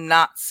that I'm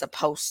not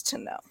supposed to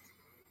know.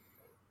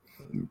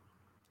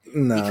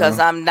 No. Because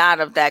I'm not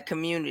of that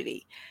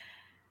community.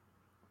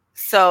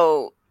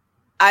 So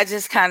I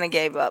just kind of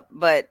gave up.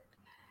 But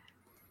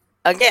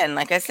again,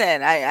 like I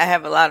said, I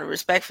have a lot of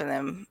respect for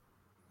them.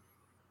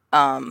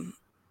 And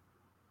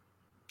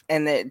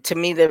to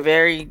me, they're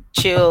very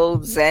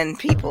chill, zen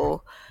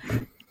people.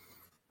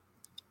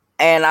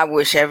 And I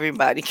wish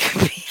everybody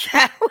could be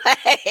that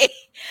way.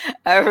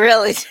 I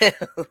really do.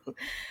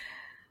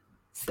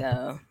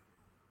 So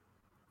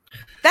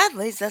that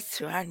leads us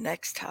to our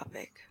next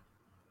topic.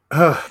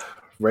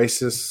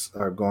 Racists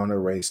are going to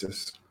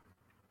racist.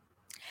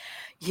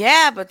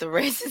 Yeah, but the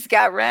racists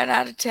got ran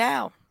out of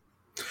town.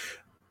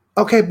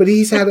 Okay, but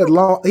he's had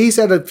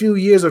a few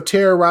years of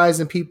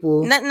terrorizing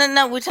people.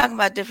 No, we're talking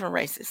about different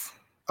races.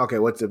 Okay,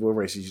 what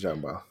races you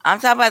talking about? I'm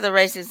talking about the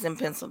racists in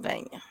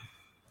Pennsylvania.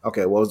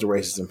 Okay, what was the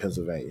racists in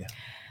Pennsylvania?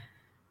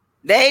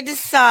 They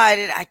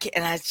decided I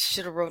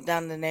should have wrote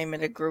down the name of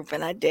the group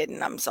and I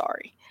didn't. I'm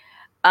sorry.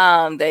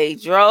 They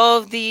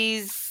drove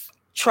these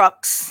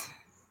trucks,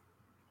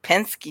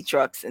 Penske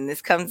trucks, and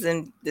this comes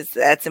in.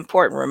 That's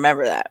important.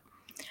 Remember that.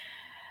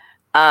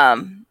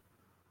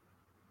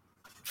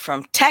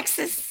 From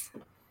Texas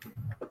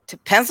to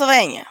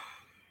Pennsylvania.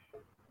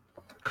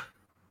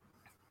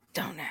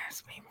 Don't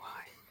ask me why.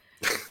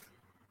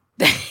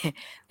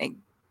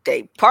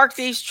 They parked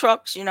these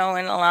trucks, in the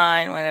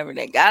line. Whenever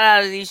they got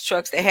out of these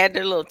trucks, they had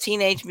their little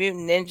Teenage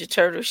Mutant Ninja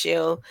Turtle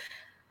shields.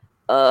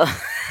 I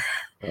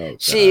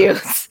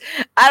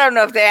don't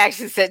know if they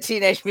actually said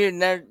Teenage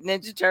Mutant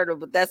Ninja Turtle,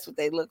 but that's what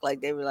they looked like.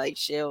 They were like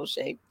shell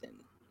shaped,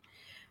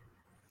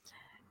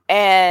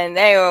 and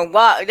they were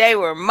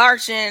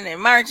marching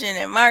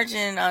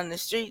on the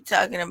street,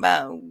 talking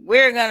about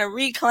we're gonna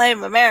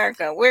reclaim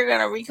America. We're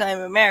gonna reclaim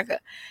America,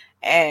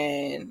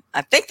 and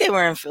I think they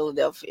were in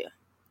Philadelphia.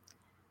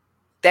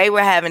 They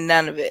were having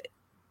none of it.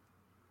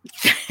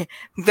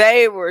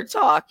 They were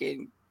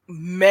talking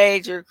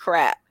major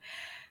crap.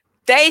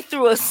 They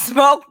threw a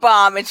smoke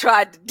bomb and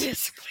tried to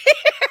disappear.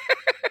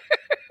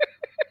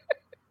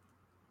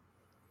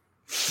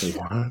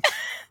 What?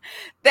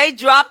 They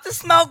dropped the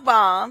smoke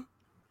bomb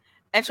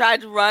and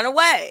tried to run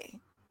away.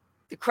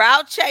 The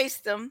crowd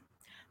chased them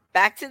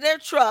back to their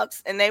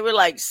trucks, and they were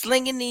like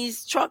slinging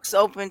these trucks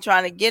open,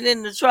 trying to get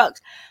in the trucks.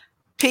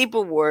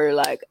 People were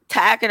like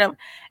attacking them.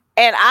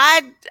 And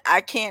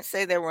I can't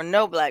say there were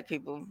no black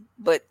people,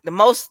 but the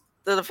most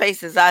of the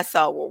faces I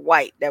saw were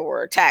white that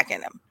were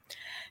attacking them.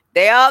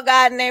 They all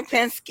got in their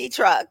Penske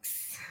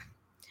trucks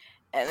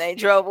and they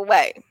drove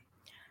away.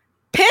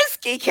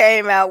 Penske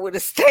came out with a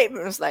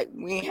statement. It was like,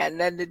 we ain't had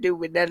nothing to do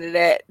with none of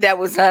that. That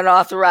was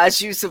unauthorized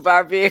use of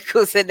our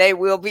vehicles and they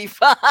will be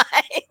fined.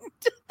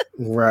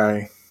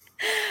 Right.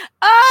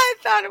 I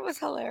thought it was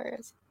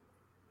hilarious.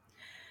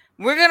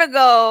 We're going to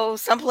go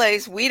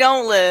someplace we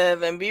don't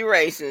live and be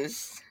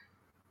racist.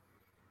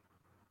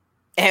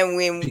 And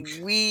when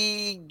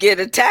we get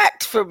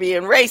attacked for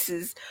being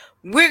racist,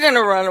 we're going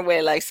to run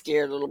away like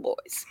scared little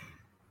boys.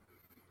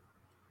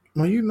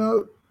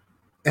 Well,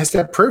 that's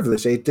that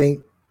privilege. They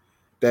think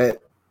that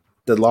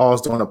the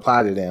laws don't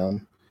apply to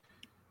them.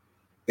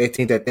 They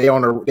think that they're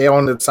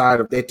on the side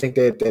of, they think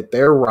that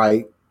they're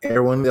right.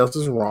 Everyone else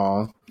is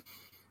wrong.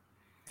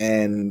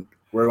 And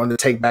we're going to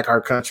take back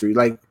our country.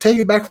 Like, take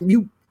it back from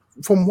you.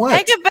 From what?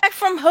 Take it back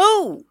from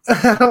who?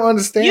 I don't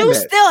understand You that.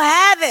 still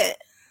have it.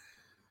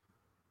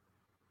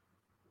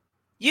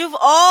 You've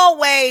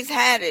always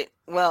had it.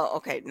 Well,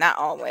 okay, not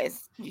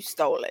always. You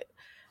stole it.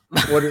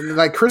 Well,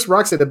 like Chris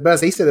Rock said the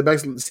best. He said the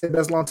best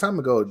a long time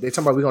ago. They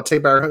talking about we're going to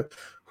take back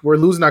we're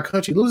losing our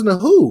country. Losing to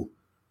who?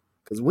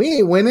 Because we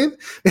ain't winning.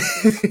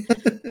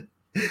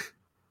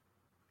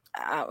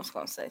 I was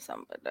going to say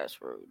something, but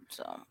that's rude.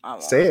 So I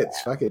won't say it.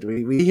 Fuck it.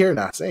 We here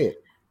now. Say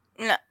it.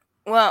 No.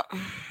 Well,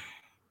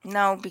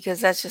 no, because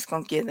that's just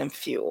going to give them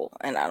fuel.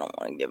 And I don't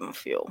want to give them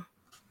fuel.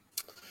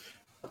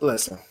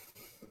 Listen.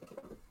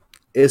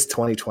 It's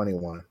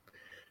 2021.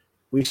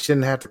 We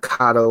shouldn't have to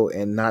coddle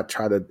and not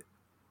try to,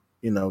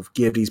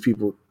 give these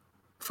people,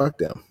 fuck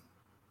them.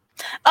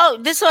 Oh,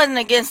 this wasn't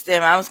against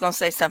them. I was going to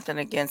say something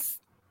against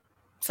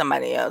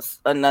somebody else,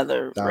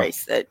 another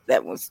race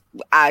that was,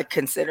 I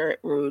consider it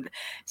rude.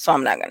 So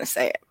I'm not going to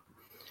say it.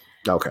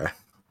 Okay.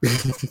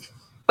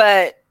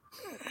 But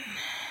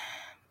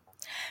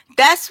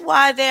That's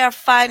why they are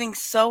fighting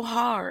so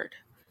hard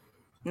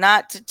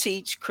not to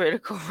teach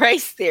critical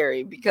race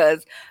theory,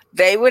 because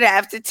they would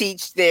have to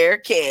teach their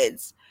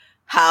kids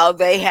how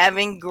they have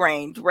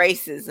ingrained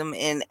racism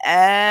in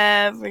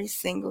every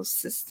single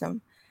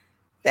system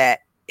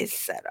that is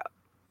set up.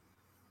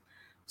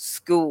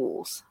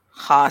 Schools,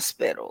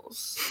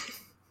 hospitals,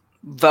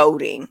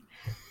 voting,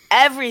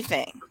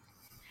 everything.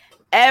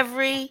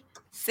 Every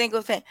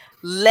single thing.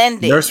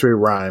 Lending. Nursery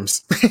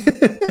rhymes.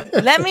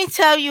 Let me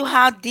tell you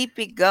how deep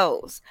it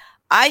goes.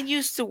 I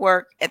used to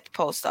work at the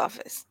post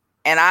office,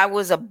 and I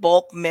was a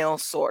bulk mail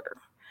sorter,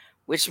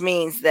 which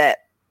means that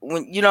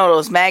when you know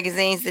those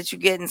magazines that you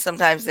get, and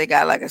sometimes they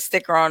got like a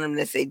sticker on them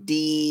that say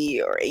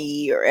D or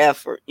E or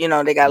F, or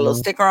they got a little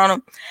sticker on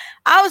them.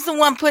 I was the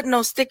one putting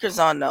those stickers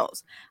on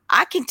those.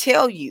 I can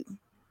tell you,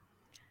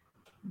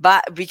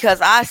 because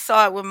I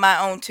saw it with my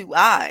own two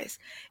eyes.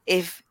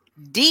 If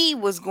D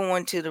was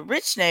going to the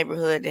rich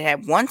neighborhood that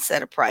had one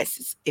set of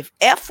prices, if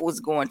F was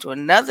going to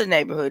another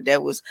neighborhood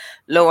that was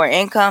lower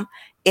income,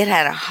 it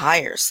had a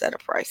higher set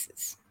of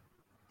prices.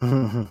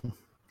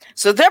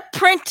 So they're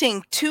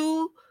printing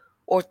 2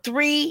 or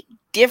 3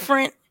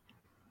 different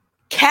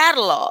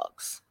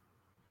catalogs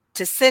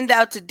to send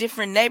out to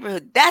different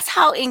neighborhoods. That's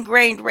how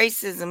ingrained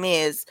racism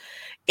is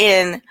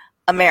in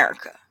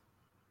America.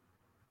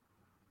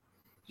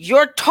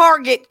 Your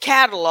Target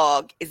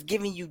catalog is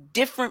giving you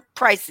different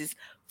prices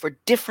for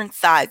different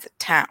sides of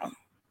town.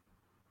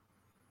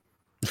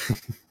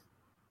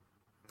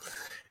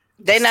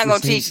 They're not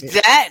going to teach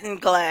that in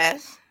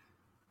class.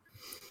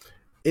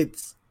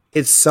 It's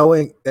so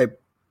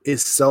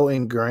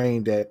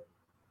ingrained that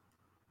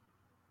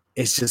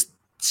it's just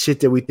shit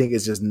that we think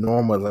is just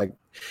normal. Like,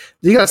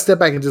 you gotta step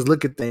back and just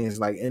look at things.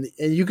 Like, and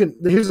you can.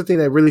 Here's the thing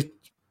that really,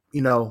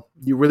 you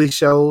really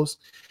shows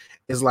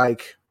is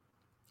like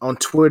on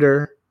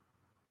Twitter,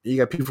 you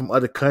got people from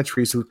other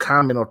countries who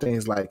comment on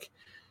things like,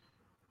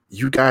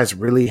 "You guys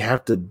really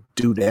have to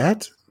do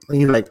that?" And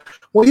you're like,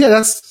 "Well,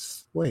 yeah,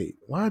 wait,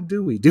 why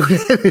do we do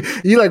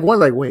that?" You like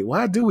wait,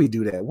 why do we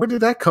do that? Where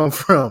did that come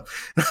from?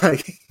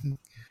 Like,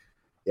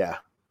 yeah,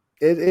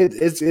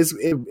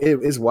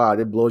 it's wild.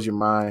 It blows your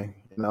mind,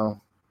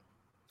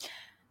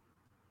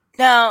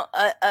 Now,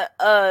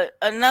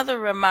 another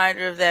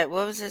reminder of that.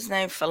 What was his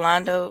name?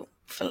 Philando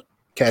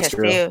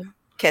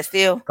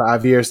Castile.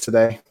 5 years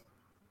today.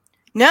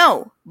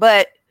 No,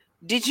 but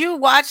did you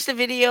watch the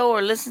video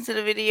or listen to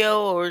the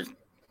video, or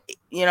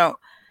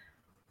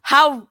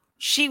how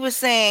she was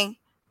saying,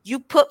 "You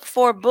put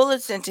 4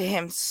 bullets into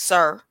him,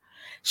 sir"?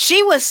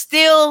 She was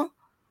still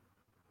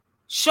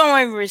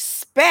showing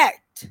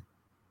respect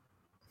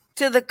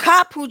to the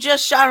cop who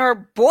just shot her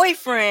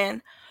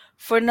boyfriend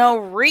for no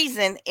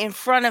reason in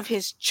front of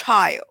his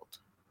child.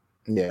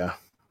 Yeah.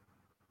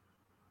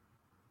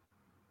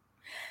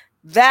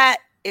 That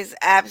is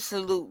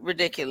absolute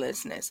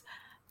ridiculousness.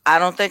 I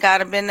don't think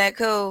I'd have been that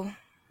cool.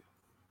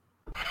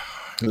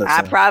 Listen,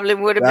 I probably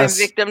would have been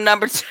victim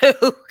number 2,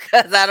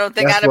 because I don't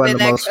think I'd have been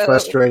that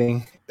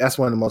cool. That's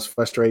one of the most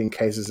frustrating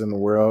cases in the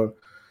world.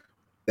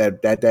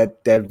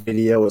 That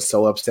video was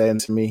so upsetting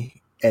to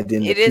me. And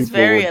then it is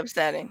very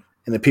upsetting.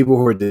 And the people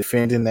who are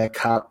defending that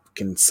cop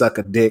can suck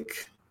a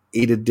dick,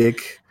 eat a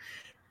dick,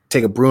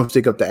 take a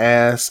broomstick up the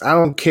ass. I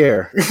don't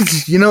care.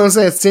 You know what I'm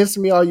saying?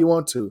 Censor me all you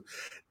want to.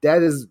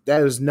 That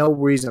is no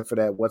reason for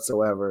that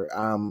whatsoever.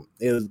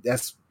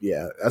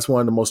 That's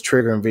one of the most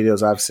triggering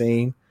videos I've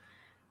seen.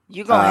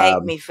 You're gonna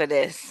hate me for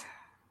this.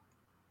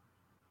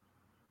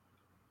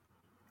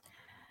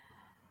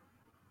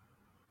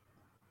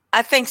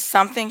 I think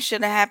something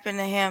should have happened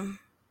to him,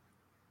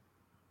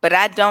 but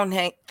I don't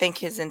think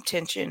his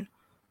intention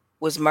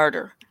was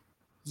murder.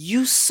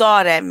 You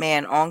saw that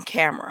man on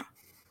camera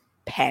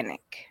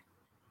panic.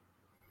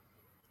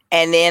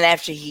 And then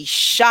after he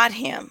shot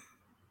him,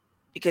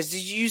 because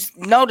did you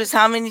notice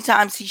how many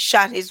times he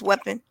shot his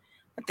weapon?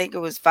 I think it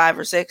was 5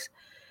 or 6.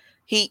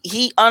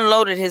 He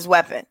unloaded his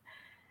weapon.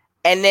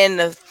 And then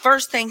the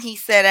first thing he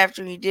said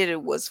after he did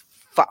it was,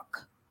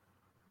 "Fuck."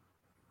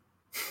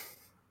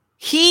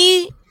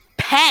 He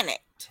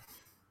panicked.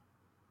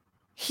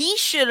 He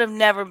should have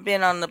never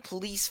been on the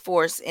police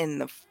force in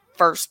the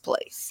first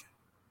place.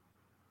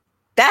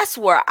 That's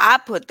where I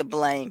put the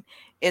blame,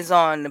 is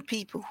on the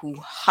people who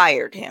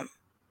hired him.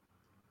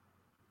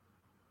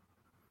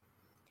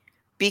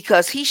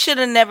 Because he should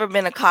have never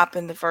been a cop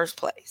in the first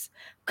place.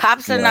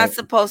 Cops are not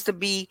supposed to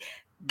be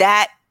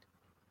that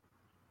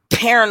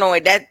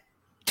paranoid, that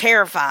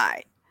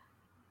terrified.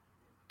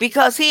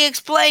 Because he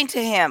explained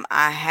to him,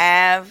 "I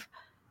have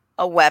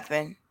a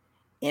weapon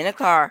in a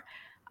car.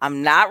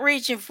 I'm not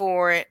reaching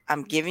for it.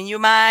 I'm giving you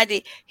my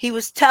ID." He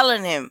was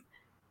telling him,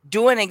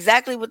 doing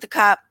exactly what the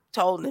cop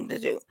told him to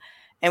do.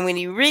 And when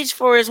he reached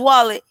for his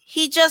wallet,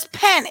 he just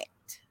panicked.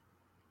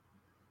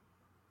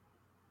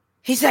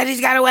 He said,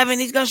 "He's got a weapon.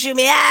 He's going to shoot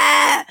me."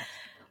 Ah!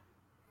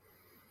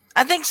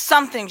 I think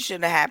something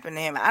should have happened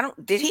to him.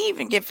 Did he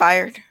even get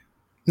fired?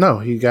 No,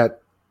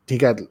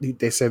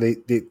 they said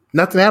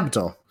nothing happened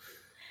to him.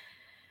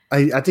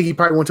 I think he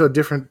probably went to a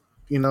different,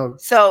 you know.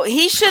 So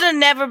he should have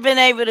never been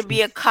able to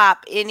be a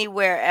cop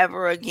anywhere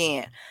ever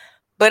again.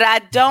 But I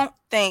don't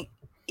think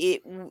they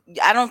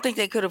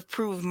could have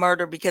proved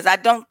murder because I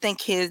don't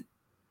think he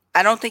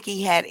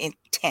had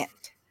intent.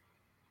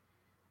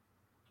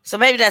 So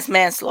maybe that's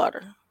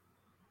manslaughter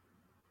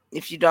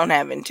if you don't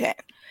have intent.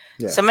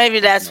 Yeah, so maybe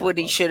that's what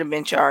he should have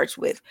been charged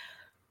with.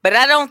 But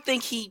I don't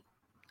think he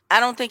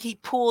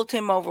pulled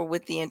him over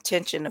with the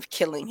intention of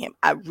killing him.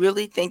 I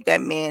really think that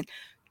man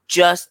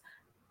just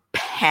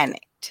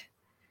panicked.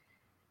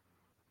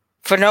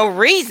 For no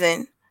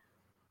reason,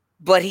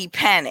 but he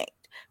panicked.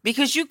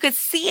 Because you could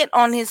see it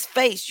on his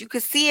face. You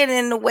could see it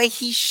in the way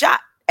he shot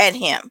at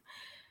him.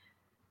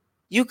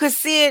 You could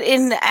see it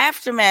in the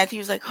aftermath. He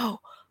was like, oh,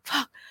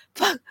 fuck.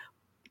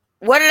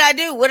 What did I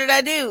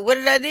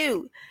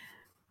do?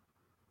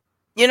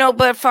 You know,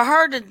 but for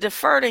her to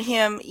defer to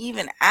him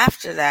even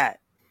after that,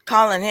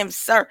 calling him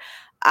sir,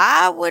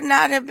 I would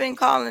not have been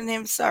calling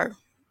him sir.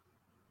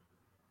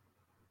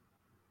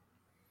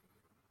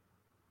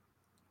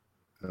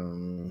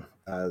 I'm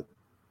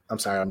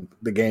sorry,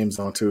 the game's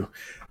on too.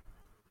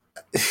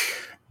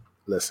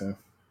 Listen,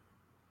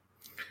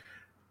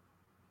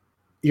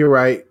 you're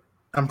right.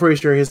 I'm pretty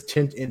sure his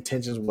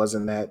intentions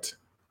wasn't that.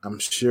 I'm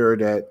sure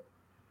that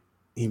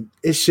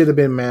it should have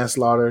been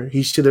manslaughter.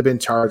 He should have been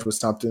charged with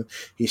something.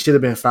 He should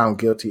have been found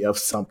guilty of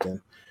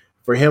something.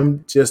 For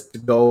him just to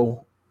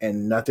go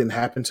and nothing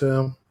happened to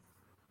him,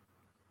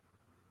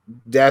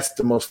 that's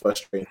the most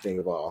frustrating thing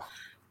of all.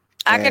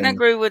 I can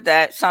agree with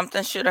that.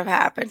 Something should have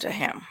happened to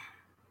him.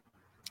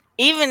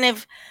 Even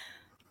if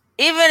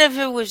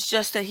it was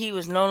just that he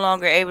was no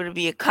longer able to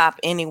be a cop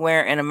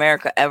anywhere in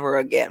America ever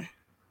again.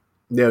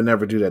 They'll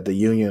never do that. The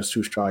union is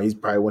too strong. He's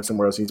probably went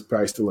somewhere else. He's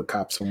probably still a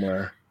cop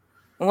somewhere.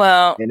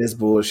 Well, and it's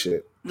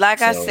bullshit.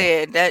 Like I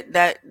said,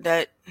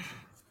 that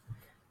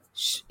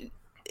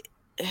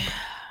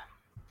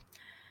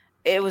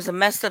it was a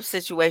messed up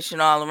situation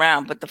all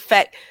around. But the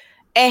fact,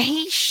 and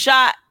he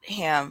shot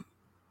him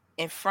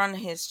in front of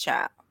his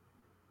child,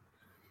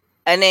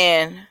 and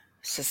then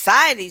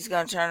society's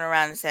gonna turn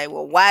around and say,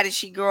 well, why did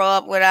she grow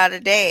up without a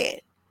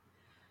dad?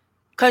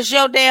 Because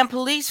your damn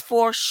police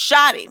force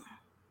shot him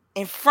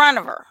in front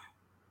of her.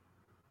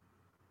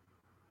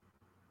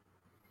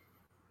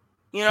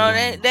 You know,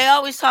 they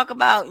always talk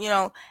about, you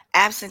know,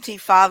 absentee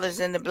fathers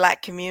in the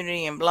black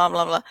community and blah,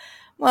 blah, blah.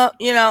 Well,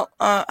 you know,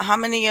 how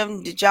many of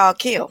them did y'all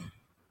kill?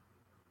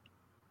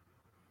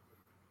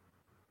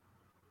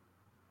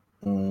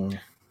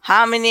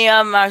 How many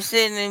of them are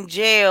sitting in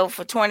jail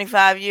for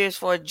 25 years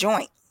for a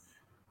joint?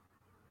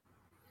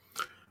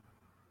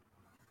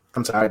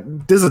 I'm sorry.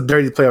 This is a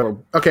dirty player.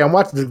 Okay, I'm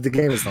watching the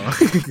game is on.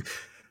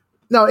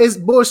 No, it's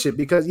bullshit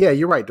because, yeah,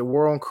 you're right. The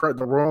war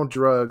on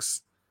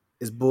drugs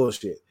is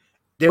bullshit.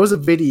 There was a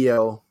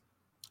video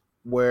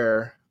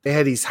where they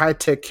had these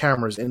high-tech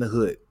cameras in the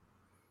hood,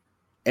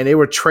 and they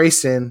were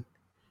tracing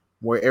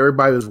where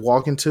everybody was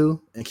walking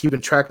to and keeping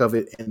track of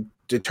it and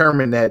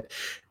determined that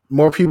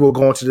more people were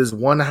going to this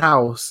one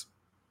house,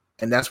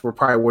 and that's where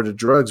the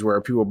drugs were.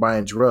 People were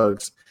buying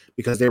drugs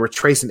because they were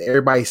tracing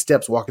everybody's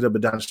steps walking up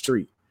and down the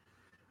street.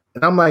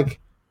 And I'm like,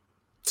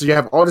 so you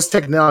have all this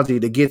technology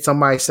to get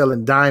somebody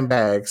selling dime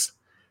bags,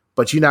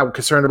 but you're not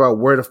concerned about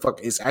where the fuck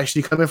it's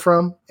actually coming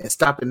from and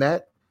stopping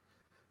that?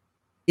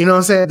 You know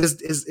what I'm saying?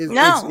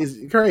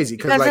 It's crazy.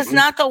 Because it's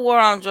not the war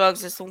on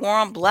drugs. It's the war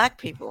on black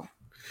people.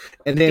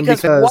 And then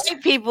because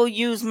white people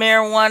use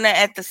marijuana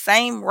at the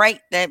same rate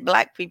that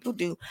black people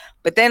do,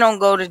 but they don't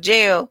go to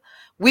jail.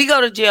 We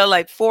go to jail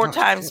like 4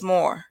 times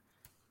more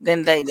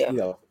than they do. You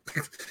know,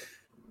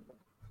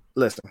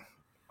 listen,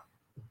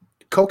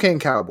 cocaine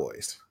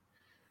cowboys.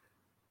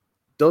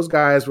 Those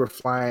guys were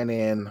flying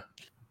in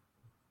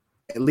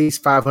at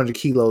least 500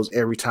 kilos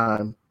every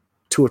time,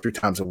 2 or 3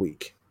 times a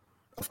week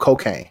of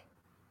cocaine.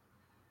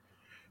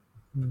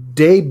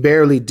 They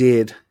barely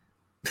did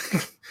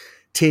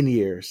 10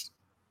 years.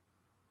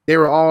 They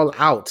were all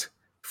out,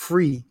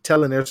 free,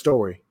 telling their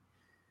story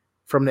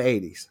from the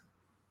 80s.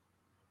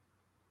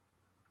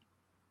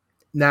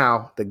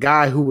 Now, the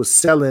guy who was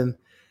selling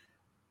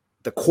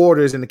the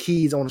quarters and the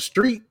keys on the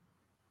street,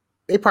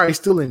 they probably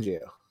still in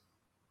jail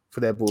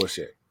for that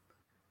bullshit.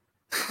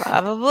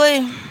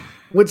 Probably.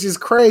 Which is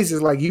crazy.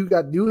 It's like you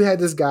had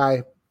this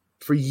guy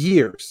for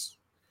years.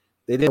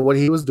 They didn't know what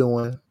he was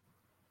doing.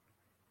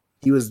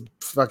 He was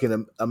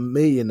fucking a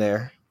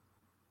millionaire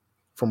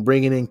from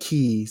bringing in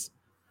keys.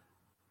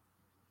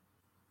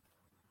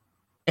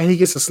 And he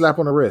gets a slap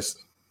on the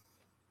wrist.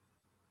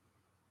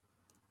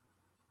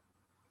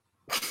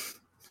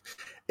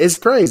 It's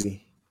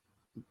crazy.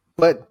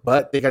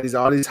 But they got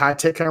all these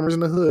high-tech cameras in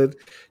the hood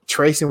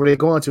tracing where they're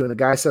going to, and the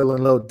guy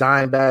selling little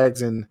dime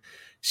bags and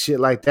shit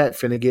like that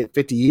finna get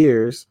 50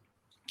 years.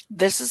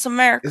 This is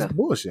America. It's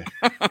bullshit.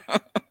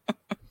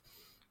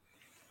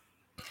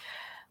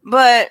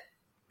 But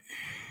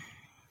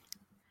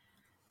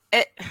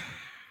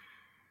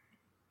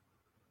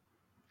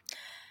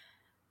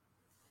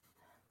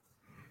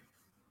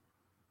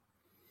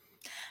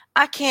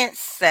I can't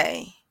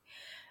say.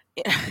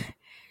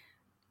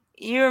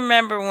 You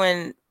remember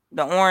when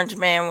the orange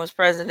man was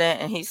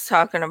president, and he's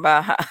talking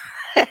about how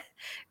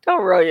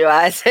don't roll your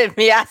eyes at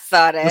me. I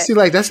saw that. That seemed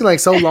like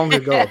so long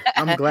ago.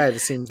 I'm glad it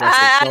seems like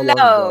so long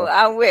ago.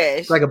 I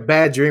wish. It's like a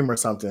bad dream or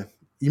something.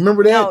 You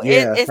remember that? No,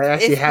 Yeah, that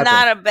actually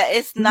happened.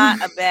 It's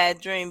not a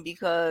bad dream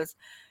because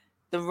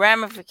the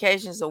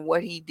ramifications of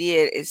what he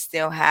did is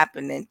still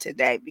happening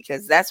today,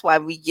 because that's why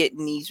we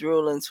getting these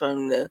rulings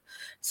from the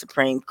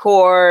Supreme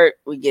Court.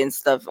 We getting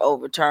stuff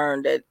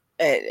overturned at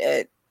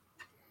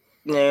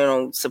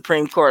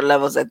Supreme Court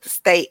levels at the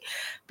state,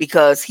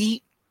 because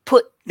he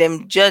put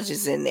them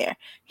judges in there.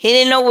 He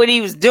didn't know what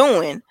he was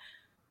doing,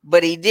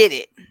 but he did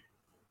it.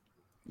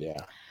 Yeah,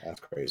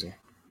 that's crazy.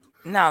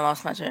 Now I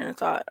lost my train of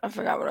thought. I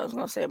forgot what I was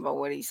going to say about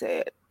what he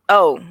said.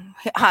 Oh,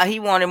 how he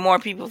wanted more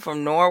people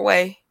from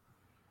Norway.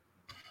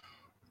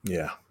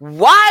 Yeah.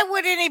 Why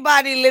would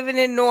anybody living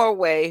in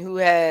Norway who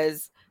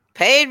has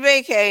paid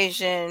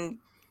vacation,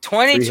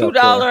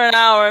 $22 an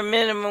hour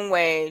minimum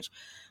wage,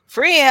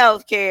 free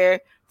healthcare,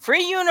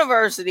 free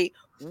university,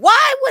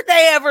 why would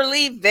they ever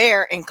leave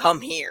there and come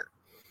here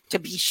to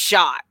be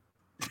shot?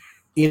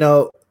 You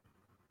know,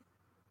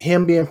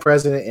 him being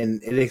president,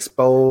 and it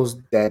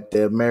exposed that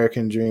the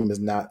American dream is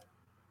not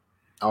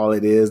all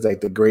it is,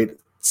 like the great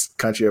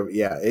country of,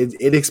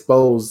 it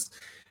exposed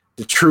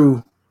the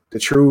true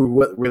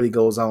what really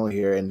goes on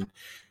here,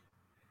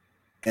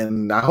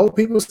 and I hope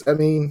people, people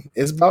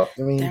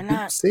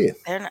see it.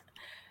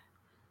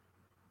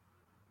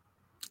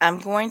 I'm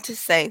going to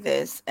say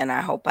this, and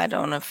I hope I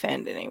don't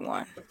offend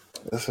anyone.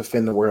 Let's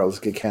offend the world. Let's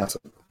get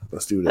canceled.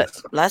 Let's do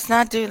this. But let's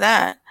not do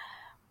that.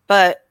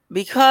 But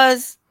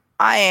because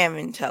I am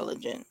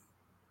intelligent,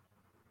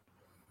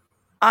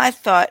 I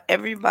thought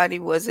everybody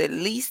was at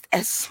least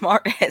as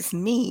smart as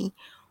me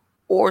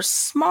or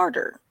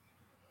smarter.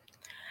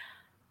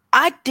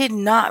 I did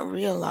not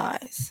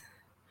realize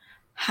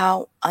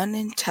how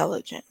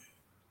unintelligent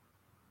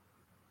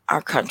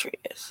our country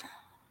is.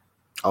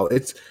 I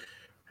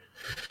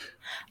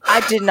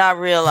did not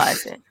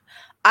realize it.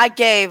 I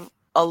gave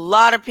a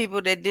lot of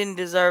people that didn't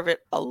deserve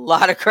it a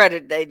lot of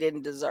credit they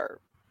didn't deserve.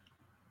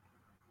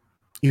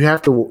 You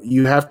have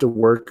to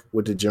work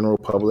with the general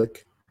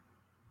public,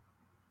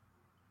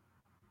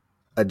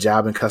 a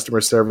job in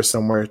customer service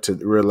somewhere, to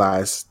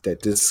realize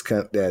that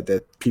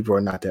that people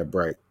are not that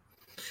bright.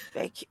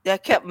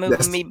 That kept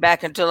moving me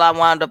back until I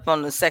wound up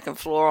on the second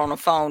floor on a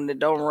phone that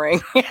don't ring.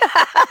 They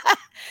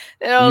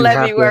don't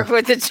let me work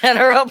with the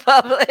general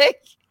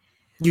public.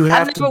 You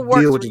have to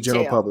deal with the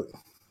general public.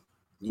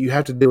 You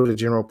have to deal with the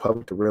general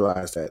public to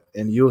realize that,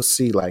 and you'll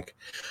see, like,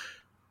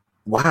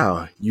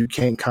 wow, you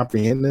can't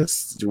comprehend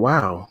this.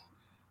 Wow,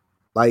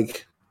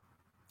 like,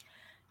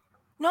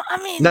 no,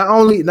 I mean, not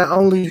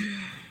only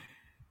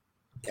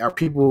are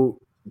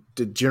people,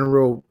 the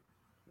general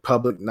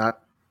public,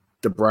 not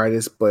the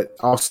brightest, but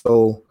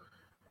also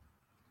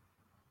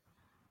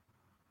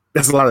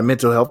there's a lot of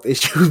mental health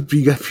issues.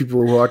 You got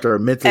people who are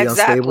mentally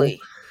unstable.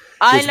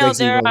 I know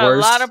there are a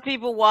lot of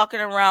people walking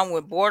around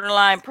with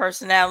borderline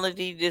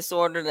personality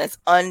disorder that's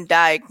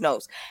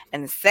undiagnosed.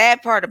 And the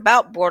sad part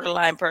about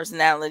borderline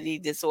personality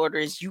disorder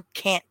is you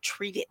can't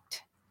treat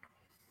it.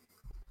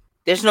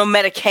 There's no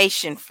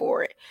medication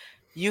for it.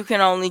 You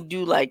can only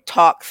do like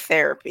talk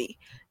therapy.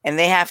 And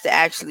they have to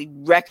actually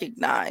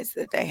recognize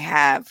that they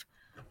have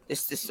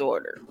this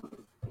disorder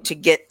to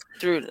get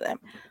through to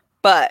them.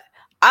 But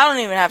I don't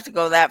even have to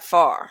go that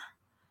far.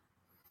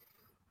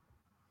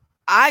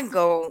 I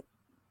go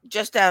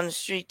just down the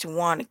street to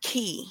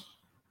Wanakee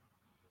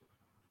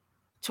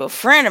to a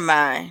friend of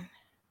mine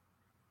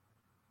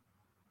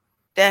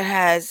that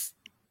has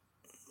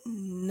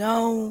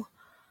no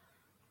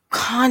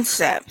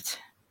concept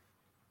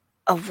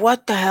of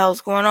what the hell's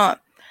going on.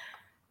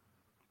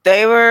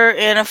 They were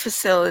in a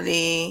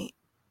facility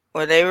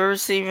where they were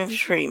receiving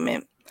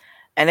treatment,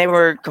 and they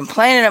were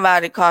complaining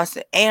about it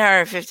costing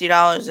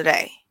 $850 a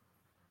day.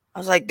 I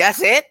was like,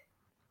 that's it?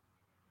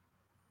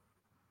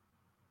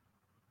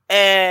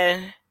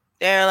 And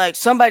they're like,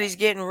 somebody's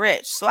getting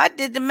rich. So I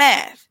did the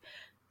math.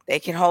 They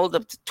can hold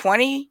up to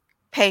 20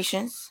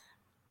 patients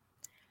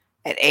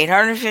at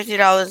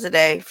 $850 a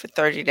day for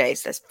 30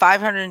 days. That's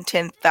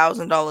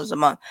 $510,000 a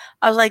month.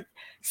 I was like,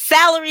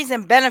 salaries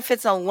and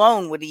benefits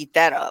alone would eat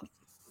that up.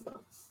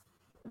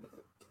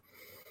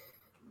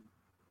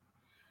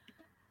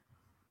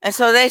 And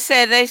so they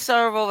said they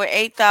serve over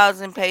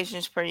 8,000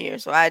 patients per year.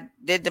 So I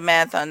did the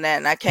math on that,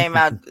 and I came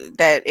out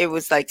that it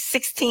was like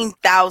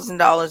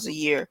 $16,000 a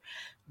year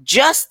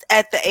just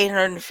at the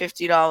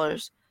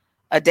 $850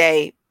 a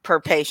day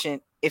per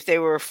patient if they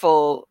were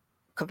full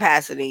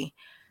capacity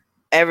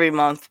every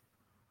month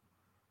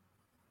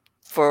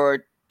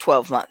for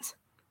 12 months.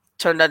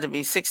 Turned out to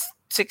be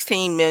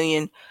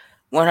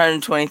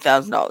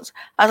 $16,120,000.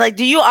 I was like,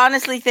 do you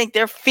honestly think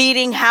they're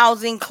feeding,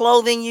 housing,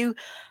 clothing you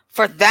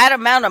for that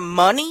amount of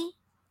money?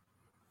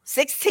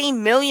 $16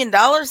 million?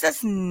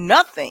 That's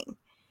nothing.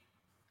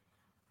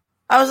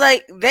 I was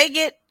like, they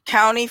get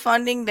county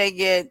funding, they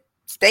get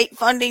state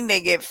funding, they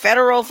get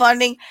federal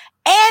funding,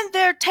 and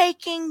they're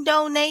taking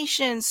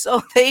donations.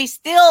 So they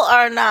still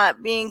are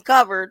not being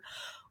covered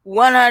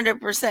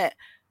 100%.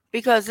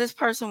 because this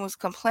person was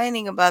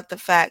complaining about the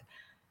fact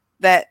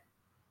that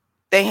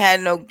they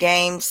had no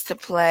games to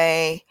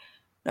play,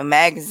 no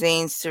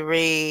magazines to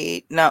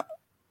read. No.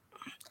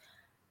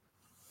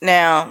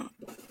 Now,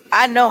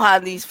 I know how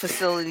these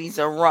facilities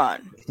are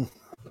run.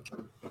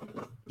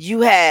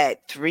 You had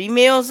 3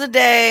 meals a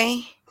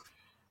day.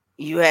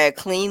 You had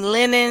clean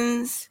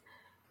linens.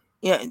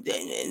 You know,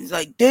 it's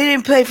like they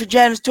didn't pay for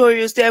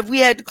janitorial staff. We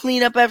had to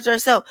clean up after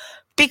ourselves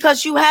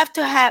because you have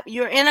to have.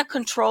 You're in a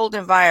controlled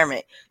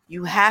environment.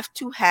 You have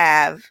to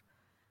have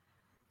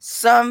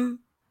some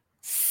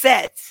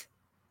set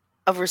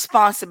of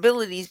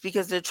responsibilities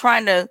because they're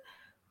trying to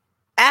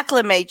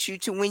acclimate you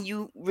to when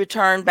you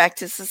return back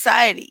to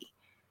society.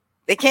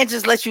 They can't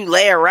just let you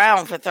lay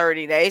around for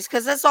 30 days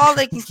because that's all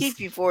they can keep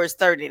you for is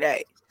 30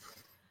 days.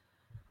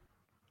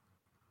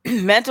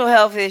 Mental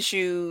health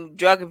issue,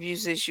 drug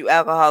abuse issue,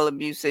 alcohol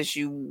abuse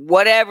issue,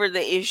 whatever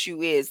the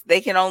issue is, they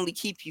can only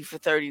keep you for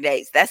 30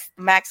 days. That's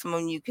the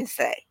maximum you can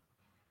say.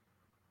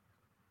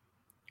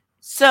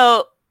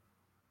 So,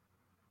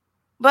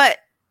 but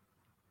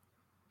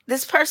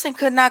this person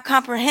could not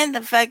comprehend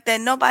the fact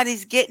that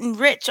nobody's getting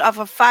rich off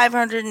of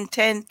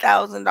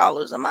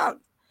 $510,000 a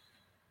month.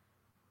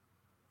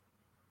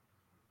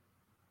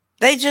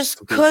 They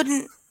just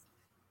couldn't.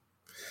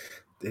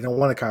 They don't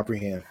want to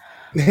comprehend.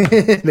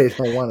 They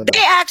don't want to.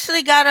 They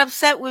actually got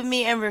upset with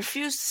me and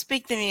refused to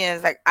speak to me and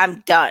was like, I'm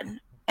done.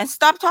 And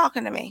stop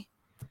talking to me.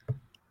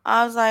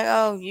 I was like,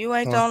 oh, you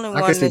ain't the only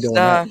one that's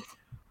done.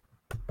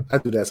 I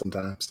do that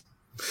sometimes.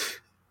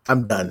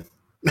 I'm done.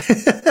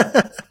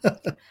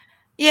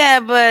 Yeah,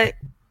 but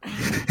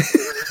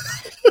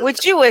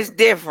with you it's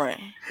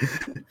different.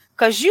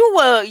 Because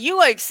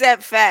you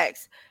accept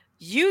facts.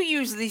 You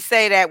usually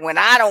say that when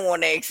I don't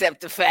want to accept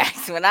the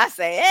facts. When I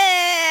say,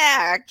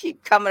 I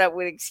keep coming up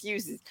with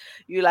excuses.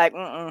 You like,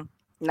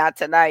 not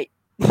tonight.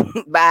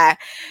 Bye.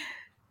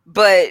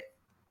 But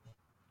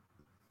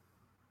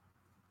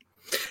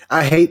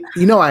I hate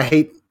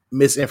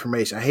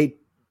misinformation. I hate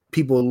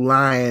people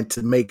lying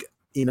to make,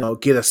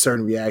 get a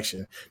certain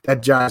reaction.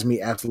 That drives me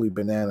absolutely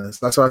bananas.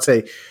 That's why I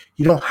say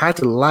you don't have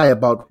to lie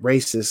about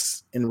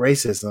racists and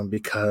racism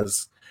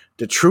because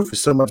the truth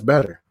is so much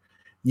better.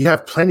 You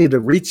have plenty to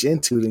reach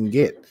into and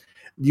get.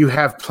 You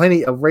have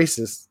plenty of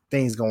racist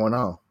things going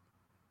on.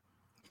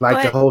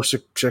 Like the whole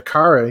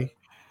Sha'Carri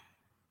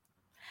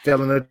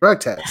failing a drug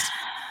test.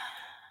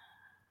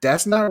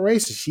 That's not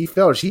racist. She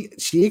failed.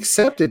 She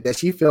accepted that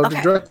she failed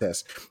the drug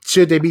test.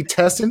 Should they be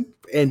testing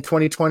in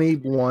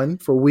 2021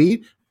 for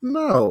weed?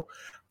 No.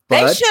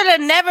 But they should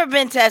have never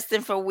been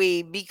testing for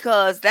weed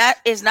because that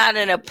is not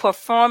a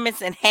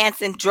performance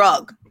enhancing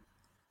drug.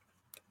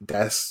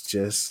 That's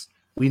just,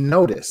 we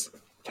know this.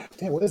 God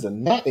damn, what is a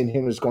gnat in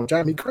here that's going to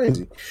drive me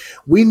crazy?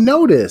 We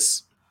know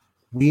this.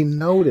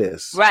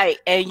 Right.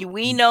 And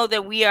we know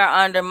that we are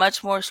under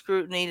much more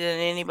scrutiny than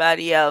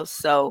anybody else.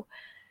 So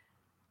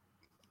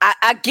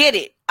I get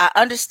it. I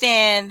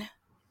understand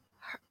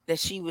that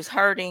she was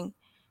hurting.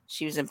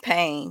 She was in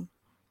pain.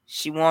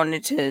 She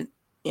wanted to,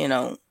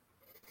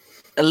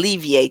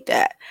 alleviate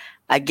that.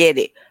 I get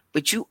it.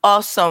 But you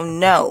also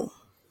know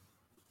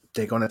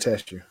they're going to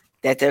test you.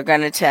 That they're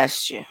going to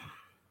test you.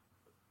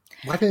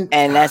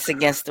 And that's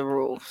against the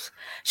rules.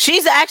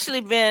 She's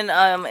actually been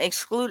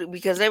excluded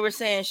because they were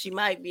saying she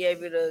might be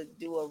able to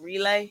do a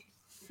relay.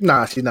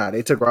 Nah, she's not.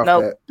 They took her off.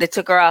 Nope, they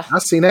took her off. I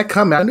seen that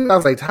coming. I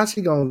was like, how's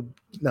she going?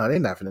 No, they're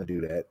not going to do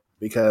that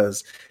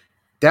because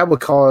that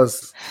would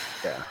cause.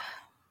 Yeah.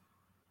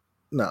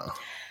 No.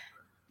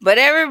 But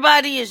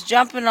everybody is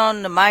jumping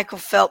on the Michael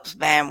Phelps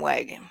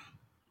bandwagon.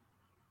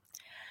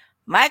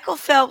 Michael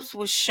Phelps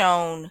was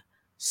shown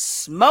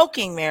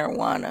smoking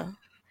marijuana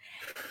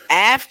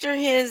after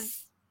his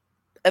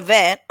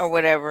event or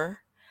whatever,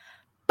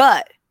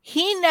 but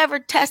he never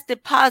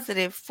tested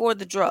positive for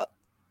the drug.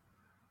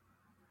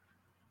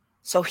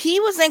 So he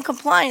was in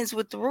compliance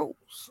with the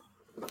rules.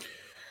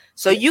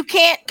 So you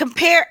can't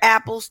compare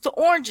apples to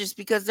oranges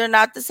because they're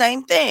not the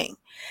same thing.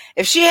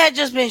 If she had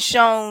just been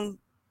shown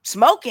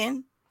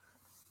smoking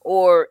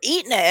or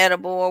eating an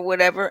edible or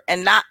whatever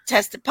and not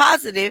tested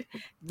positive,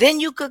 then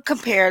you could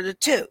compare the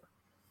two.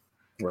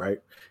 Right.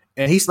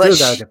 And he still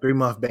got like a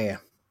 3-month ban.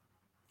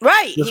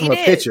 Right. Just from a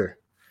picture.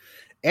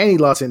 And he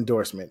lost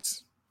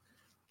endorsements.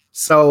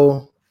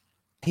 So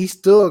he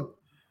still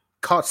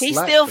caught slack. He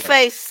still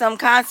faced some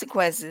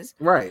consequences.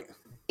 Right.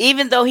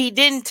 Even though he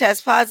didn't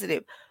test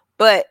positive.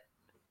 But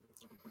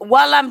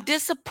while I'm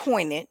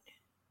disappointed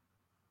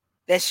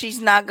that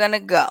she's not going to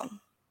go.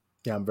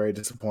 Yeah, I'm very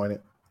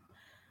disappointed.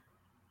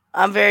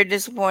 I'm very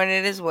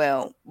disappointed as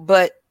well.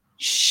 But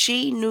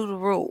she knew the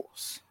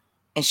rules.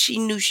 And she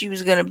knew she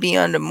was going to be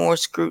under more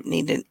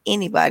scrutiny than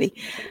anybody.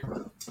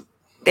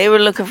 They were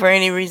looking for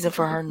any reason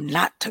for her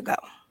not to go.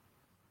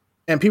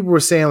 And people were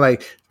saying,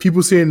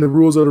 people saying the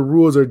rules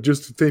are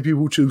just the thing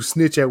people who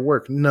snitch at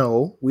work.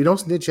 No, we don't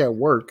snitch at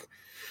work.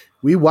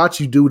 We watch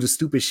you do the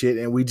stupid shit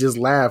and we just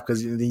laugh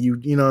because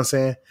you know what I'm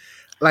saying?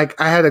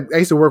 I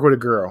used to work with a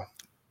girl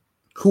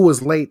who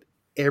was late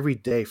every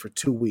day for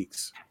 2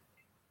 weeks.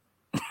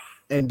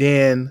 And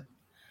then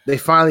They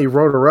finally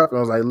wrote her up and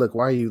was like, "Look,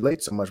 why are you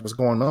late so much? What's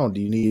going on?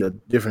 Do you need a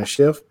different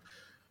shift?"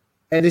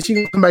 And then she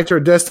gonna come back to her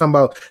desk talking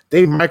about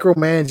they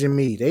micromanaging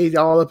me. They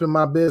all up in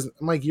my business.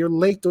 I'm like, you're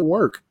late to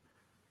work.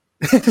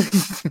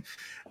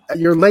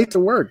 You're late to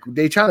work.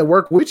 They trying to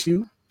work with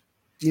you.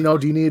 You know,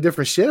 do you need a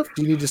different shift?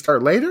 Do you need to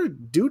start later?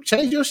 Dude,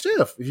 change your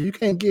shift. If you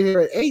can't get here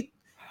at 8,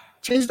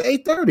 change to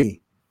 8:30.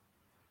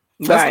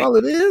 That's all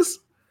it is.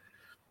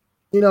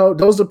 You know,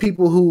 those are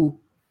people who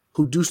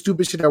do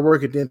stupid shit at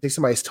work and then think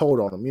somebody's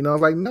told on them. You know,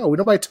 like, no,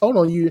 nobody told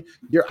on you.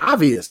 You're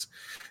obvious.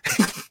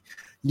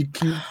 Those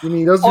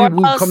people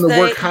who come to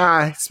work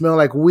high, smell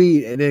like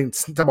weed, and then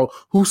talk about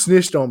who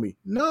snitched on me.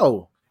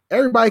 No,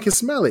 everybody can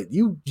smell it.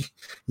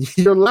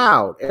 You're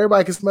loud.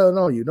 Everybody can smell it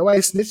on you. Nobody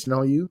snitching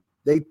on you.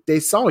 They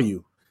saw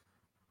you.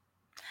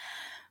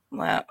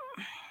 Well,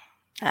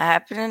 I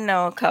happen to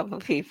know a couple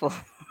of people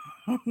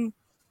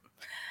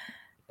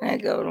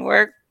that go to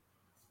work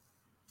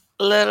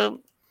a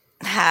little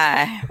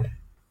high.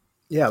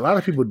 Yeah, a lot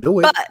of people do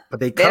it, but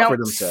they cover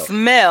themselves.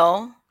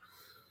 Smell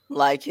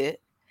like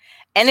it.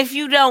 And if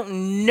you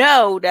don't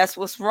know, that's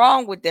what's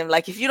wrong with them.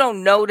 Like if you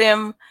don't know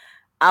them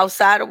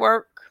outside of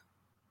work,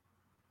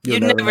 you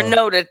never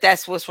know that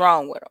that's what's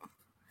wrong with them.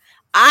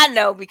 I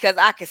know because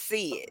I can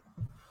see it.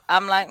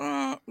 I'm like,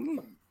 and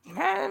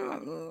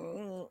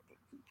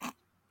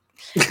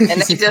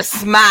they just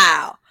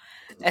smile.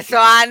 And so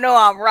I know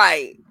I'm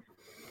right.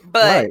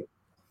 But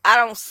I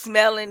don't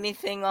smell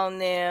anything on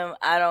them.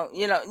 I don't,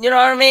 you know what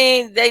I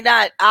mean? They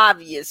not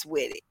obvious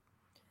with it.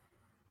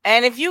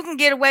 And if you can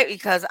get away,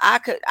 because I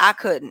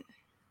couldn't.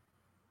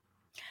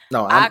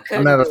 No,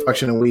 I'm not a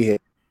functioning weed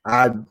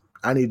head.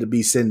 I need to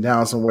be sitting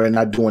down somewhere and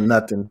not doing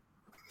nothing.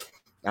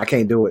 I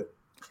can't do it.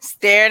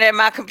 Staring at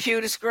my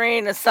computer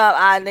screen or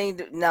something.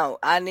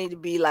 I need to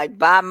be like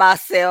by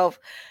myself.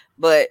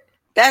 But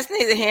that's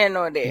neither here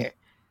nor there.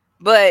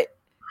 But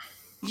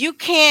you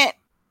can't.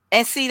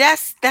 And see,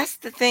 that's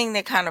the thing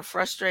that kind of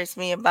frustrates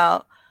me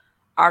about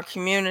our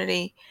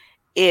community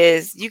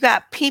is you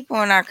got people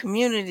in our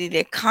community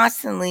that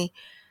constantly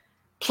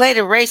play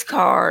the race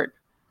card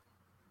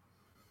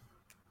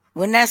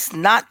when that's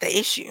not the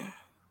issue.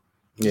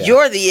 Yeah.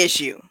 You're the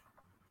issue.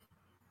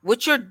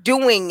 What you're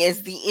doing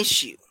is the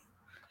issue.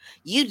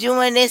 You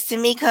doing this to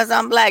me because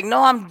I'm black.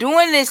 No, I'm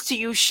doing this to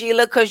you,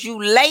 Sheila, because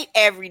you late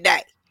every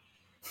day.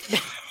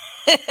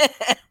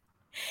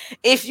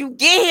 If you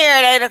get here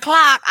at 8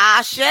 o'clock,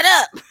 I'll shut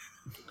up.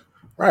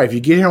 Right. If you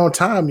get here on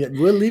time,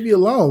 we'll leave you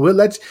alone. We'll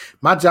let you.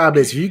 My job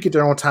is if you get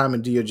there on time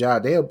and do your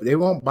job, they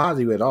won't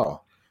bother you at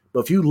all. But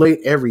if you late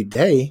every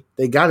day,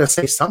 they gotta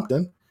say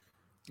something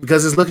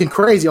because it's looking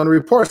crazy on the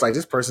reports. Like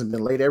this person's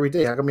been late every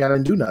day. How come y'all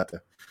didn't do nothing?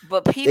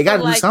 But people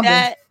like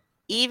that,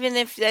 even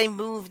if they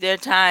move their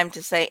time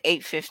to say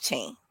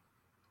 8:15,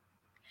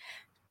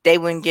 they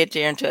wouldn't get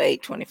there until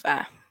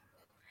 8:25.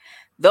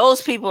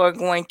 Those people are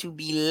going to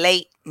be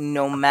late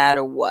no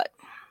matter what.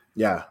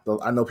 Yeah,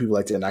 I know people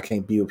like that, and I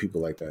can't be with people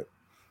like that.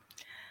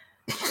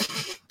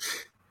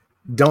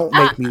 Don't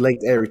make me late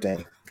to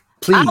everything,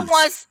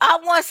 please. I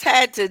once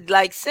had to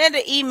like send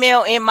an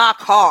email in my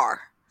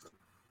car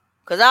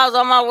because I was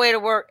on my way to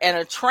work and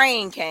a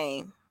train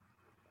came,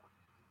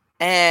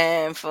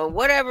 and for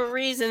whatever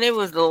reason, it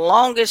was the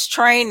longest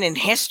train in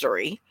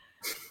history.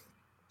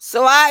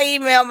 So I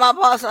emailed my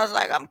boss. I was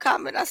like, "I'm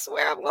coming. I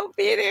swear I'm gonna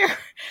be there,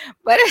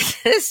 but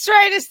this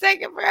train is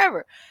taking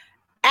forever."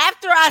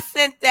 After I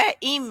sent that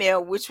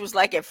email, which was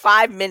like at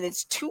 5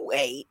 minutes to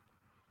 8.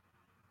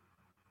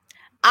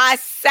 I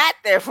sat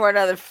there for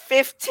another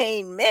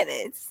 15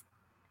 minutes.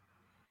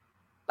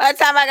 By the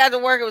time I got to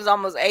work, it was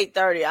almost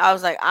 8:30. I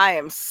was like, I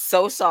am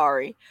so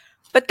sorry.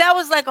 But that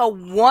was like a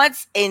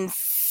once in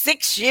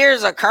 6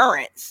 years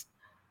occurrence.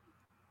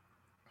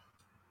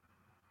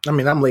 I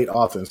mean, I'm late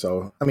often.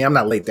 So, I mean, I'm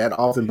not late that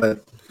often,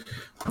 but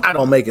I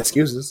don't make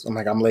excuses. I'm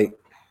like, I'm late.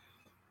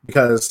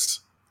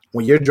 Because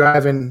when you're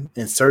driving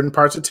in certain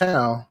parts of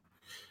town,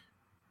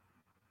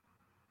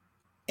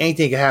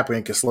 anything can happen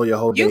and can slow your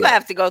whole day. You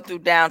have to go through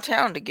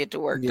downtown to get to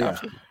work,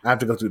 don't you? I have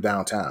to go through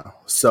downtown.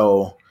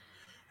 So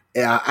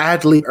I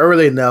had to leave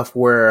early enough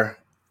where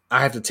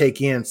I have to take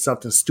in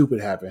something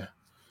stupid happen.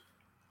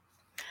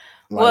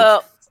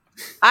 Well,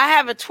 I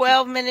have a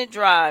 12-minute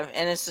drive,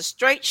 and it's a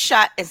straight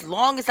shot as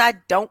long as I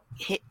don't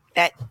hit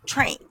that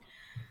train.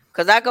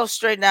 Because I go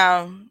straight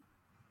down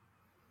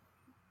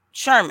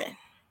Sherman.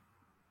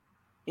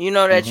 You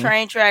know that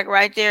train track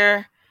right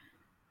there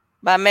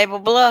by Maple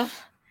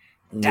Bluff?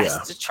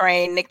 That's the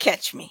train to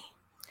catch me.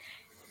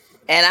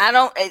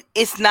 And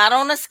it's not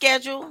on a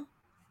schedule.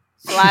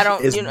 So I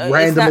don't, it's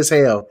random as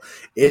hell.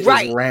 It's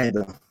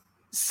random.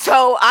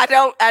 So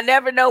I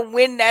never know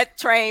when that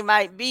train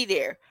might be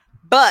there.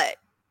 But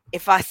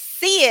if I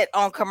see it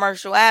on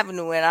Commercial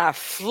Avenue and I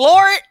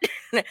floor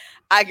it,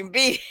 I can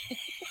beat it.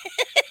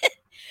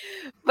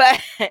 But,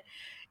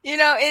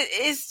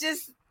 it's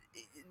just,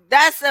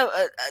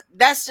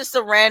 that's just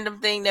a random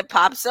thing that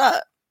pops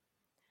up.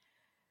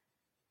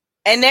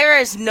 And there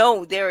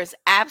is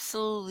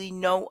absolutely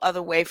no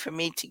other way for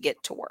me to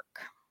get to work.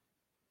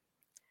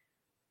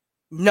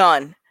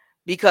 None.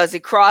 because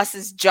it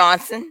crosses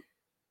Johnson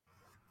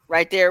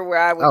right there where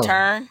I would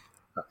turn.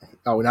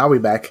 Oh, now we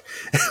back.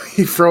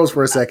 He froze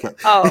for a second.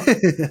 Well,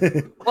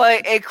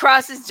 it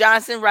crosses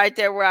Johnson right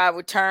there where I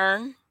would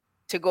turn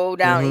to go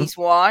down East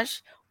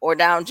Wash or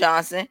down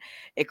Johnson.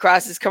 It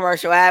crosses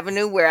Commercial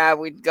Avenue where I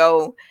would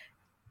go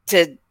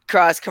to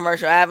cross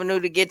Commercial Avenue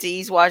to get to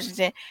East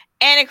Washington,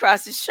 and it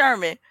crosses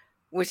Sherman,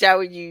 which I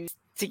would use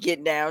to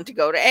get down to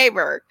go to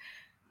Aberg.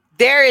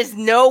 There is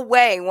no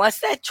way, once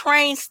that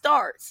train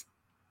starts,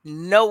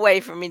 no way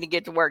for me to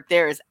get to work.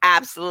 There is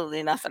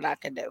absolutely nothing I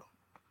can do.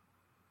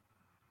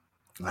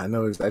 I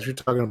know exactly what you're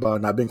talking about,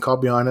 and I've been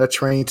caught behind that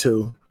train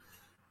too,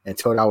 and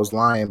told I was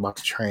lying about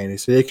the train. They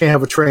said they can't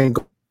have a train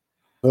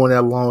going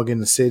that long in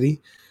the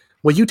city.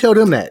 Well, you tell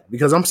them that,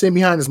 because I'm sitting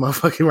behind this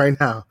motherfucker right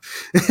now.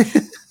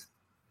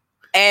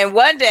 And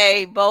one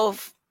day,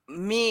 both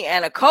me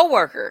and a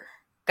coworker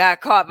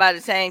got caught by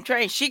the same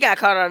train. She got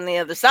caught on the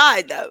other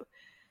side though,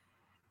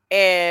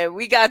 and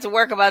we got to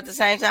work about the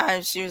same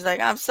time. She was like,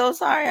 "I'm so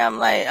sorry, I'm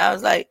late." I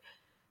was like,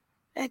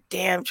 "That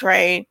damn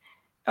train."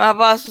 My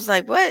boss was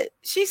like, "What?"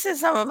 She said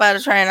something about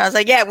a train. I was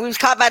like, "Yeah, we was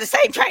caught by the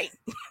same train."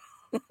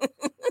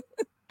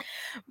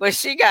 But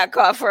she got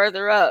caught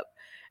further up.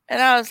 And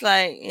I was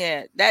like,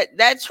 yeah,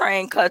 that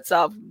train cuts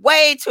off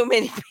way too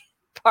many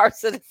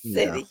parts of the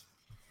city. Yeah.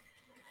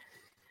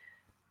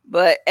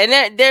 But,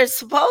 and there's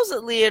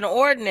supposedly an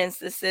ordinance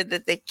that said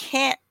that they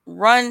can't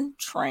run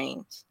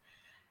trains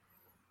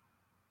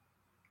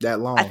that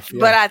long.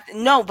 But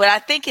I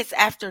think it's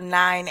after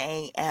 9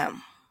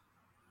 a.m.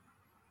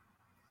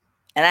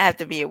 And I have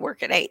to be at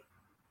work at 8.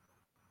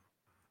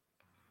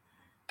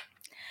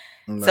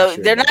 So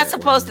they're not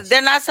supposed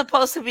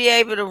to be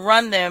able to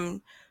run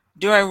them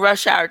during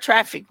rush hour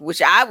traffic,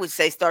 which I would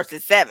say starts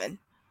at 7.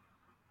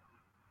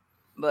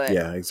 But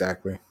yeah,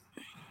 exactly.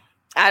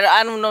 I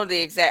don't know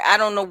I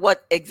don't know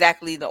what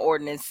exactly the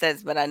ordinance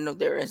says, but I know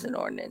there is an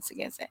ordinance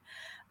against it.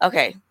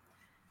 Okay.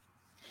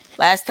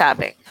 Last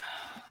topic.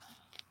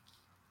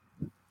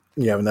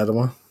 You have another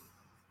one?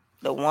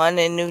 The one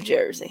in New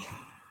Jersey.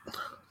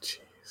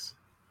 Jeez.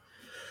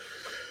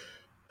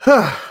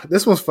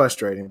 This one's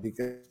frustrating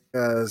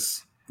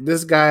because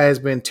this guy has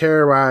been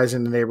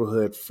terrorizing the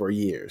neighborhood for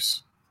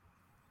years.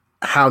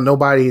 How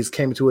nobody has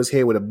came to his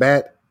head with a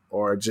bat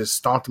or just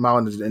stomped him out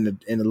in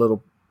the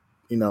little,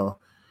 in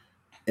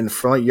the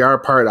front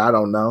yard part, I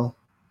don't know.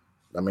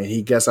 I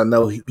mean, I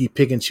know he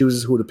pick and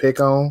chooses who to pick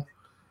on.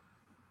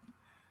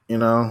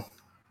 Because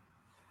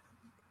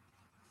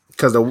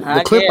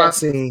the clip I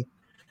seen,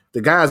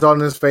 the guy's all in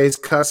his face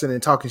cussing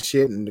and talking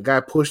shit, and the guy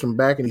pushed him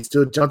back, and he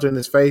still jumped in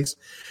his face.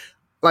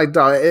 Like,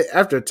 dog,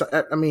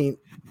 I mean,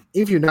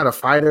 if you're not a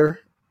fighter,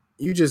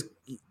 your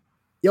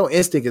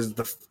instinct is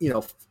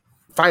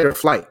fight or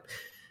flight.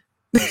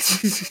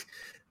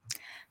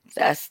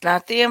 That's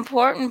not the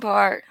important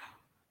part.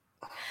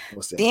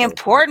 The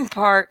important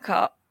part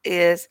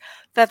is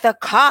that the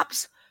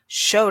cops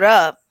showed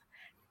up.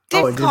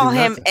 Didn't call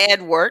him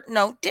Edward.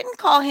 No, didn't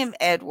call him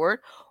Edward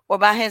or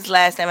by his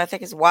last name. I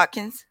think it's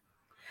Watkins.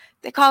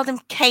 They called him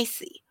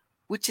Casey,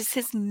 which is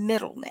his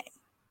middle name.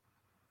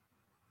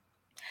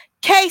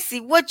 Casey,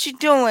 what you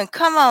doing?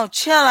 Come on,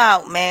 chill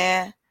out,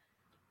 man.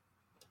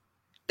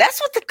 That's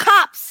what the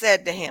cops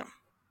said to him.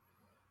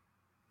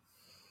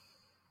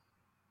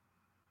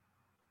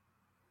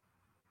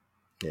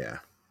 Yeah.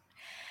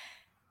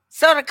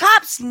 So the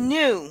cops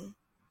knew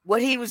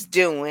what he was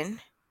doing,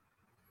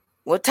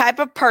 what type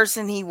of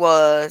person he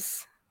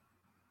was,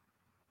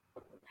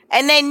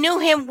 and they knew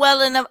him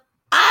well enough.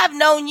 I've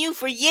known you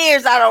for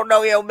years. I don't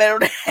know your middle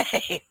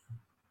name.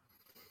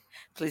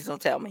 Please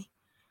don't tell me.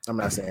 I'm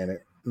not saying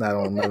it. Not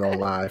on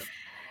live.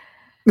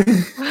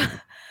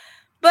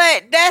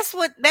 But that's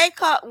what they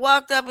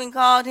walked up and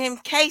called him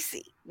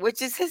Casey,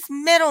 which is his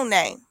middle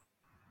name.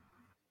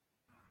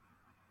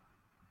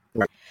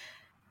 Right.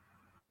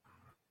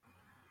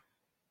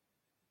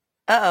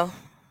 Uh-oh.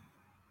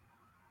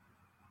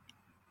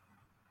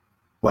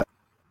 What?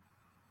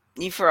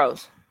 You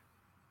froze.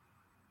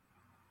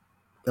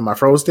 Am I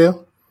froze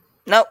still?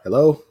 Nope.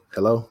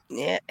 Hello?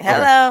 Yeah.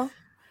 Hello.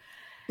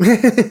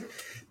 Okay.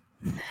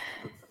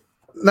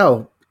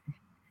 No.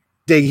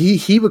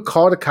 He would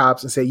call the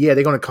cops and say, yeah,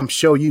 they're going to come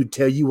tell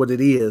you what it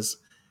is.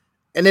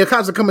 And the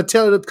cops would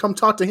come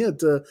talk to him,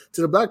 to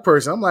the black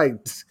person. I'm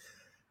like,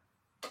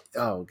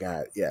 oh,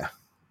 God, yeah.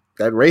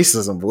 That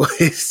racism, boy.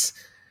 This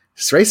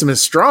racism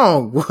is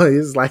strong, boy.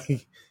 It's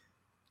like.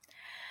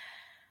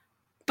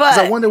 But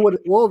I wonder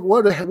what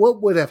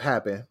would have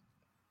happened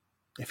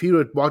if he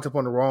would have walked up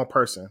on the wrong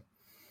person.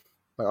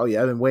 Like, oh,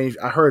 yeah, I've been waiting.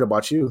 I heard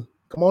about you.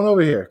 Come on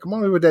over here. Come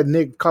on over with that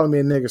nigga calling me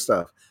a nigger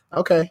stuff.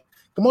 Okay.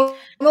 Come on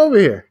over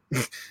here.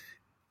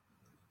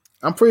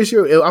 I'm pretty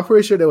sure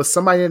there was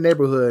somebody in the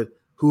neighborhood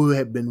who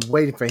had been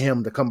waiting for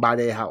him to come by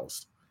their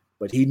house,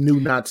 but he knew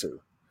not to.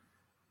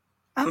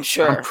 I'm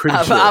sure.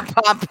 I'm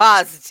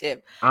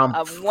positive. I'm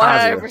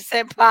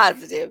 100%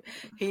 positive.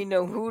 He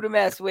knew who to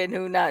mess with and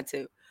who not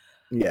to.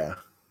 Yeah.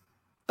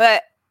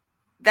 But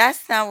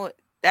that's not what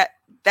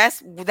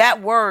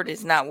that word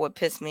is not what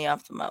pissed me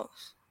off the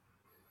most.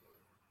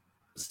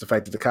 It's the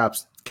fact that the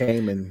cops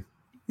came and...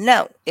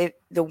 No,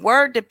 the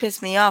word that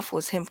pissed me off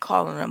was him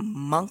calling them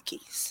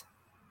monkeys.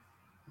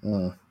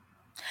 And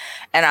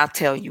I'll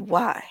tell you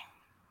why.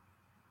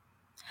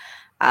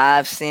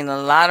 I've seen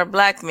a lot of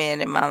black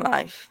men in my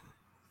life.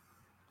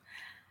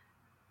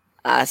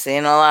 I've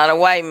seen a lot of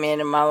white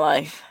men in my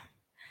life.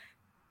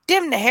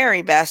 Them the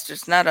hairy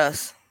bastards, not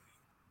us.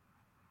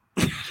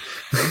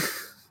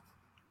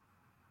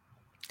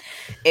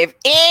 If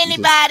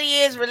anybody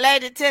is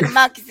related to the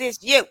monkeys,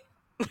 it's you.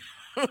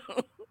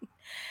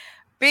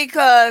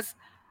 Because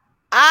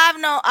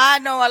I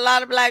know a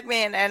lot of black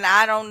men, and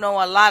I don't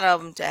know a lot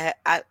of them to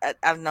have.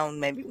 I've known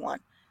maybe one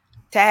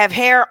to have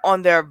hair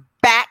on their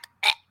back.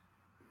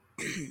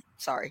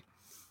 Sorry,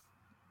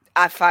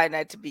 I find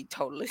that to be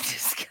totally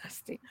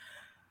disgusting.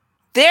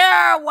 There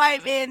are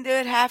white men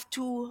that have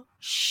to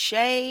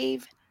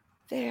shave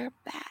their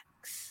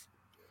backs.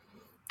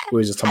 We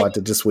were just talking about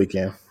that this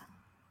weekend.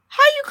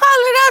 How you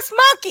calling us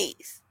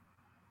monkeys?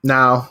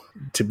 Now,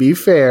 to be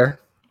fair,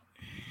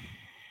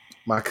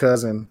 my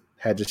cousin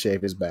had to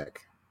shave his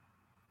back.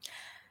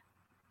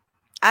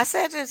 I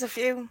said there's a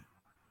few.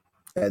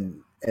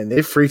 And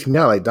it freaked me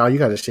out. Like, dog, you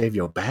got to shave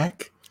your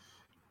back?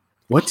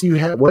 What do you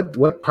have?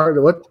 What part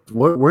of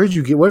where'd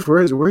you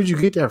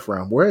get that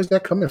from? Where is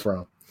that coming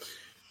from?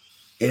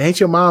 It ain't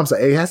your mom's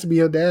side. It has to be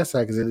your dad's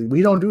side because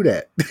we don't do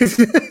that.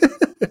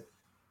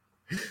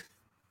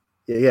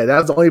 Yeah,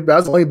 that's the only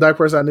black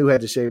person I knew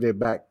had to shave their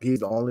back. He's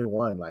the only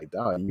one. Like,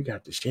 dog, you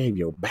got to shave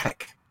your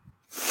back.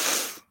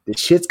 The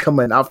shit's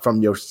coming out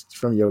from your.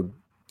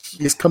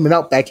 It's coming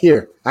out back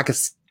here. I can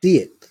see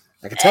it.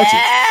 I can touch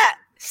it.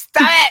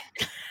 Stop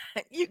it!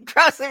 You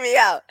crossing me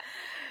out.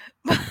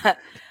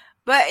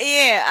 But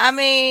yeah, I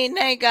mean,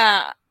 they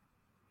got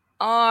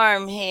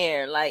arm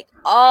hair, like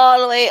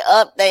all the way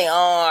up their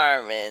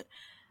arm, and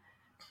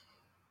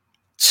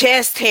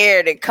chest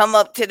hair that come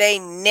up to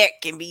their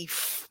neck and be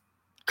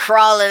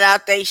crawling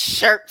out their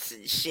shirts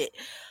and shit.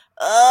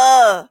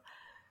 How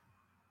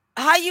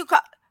you call?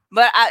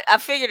 But I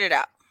figured it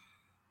out.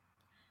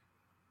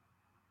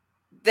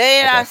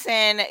 They're not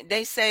saying that.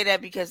 They say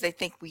that because they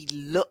think we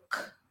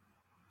look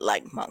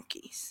like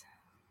monkeys,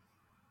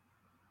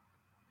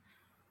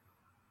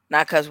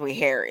 not because we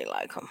hairy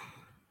like them.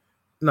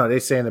 No, they're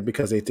saying it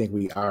because they think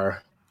we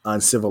are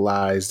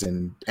uncivilized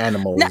and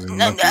animals.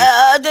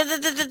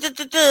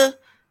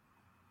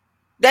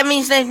 That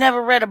means they've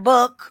never read a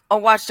book or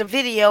watched a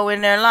video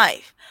in their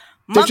life.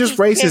 They're just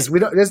racist. We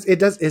don't. They're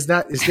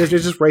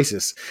just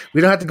racist. We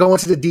don't have to go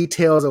into the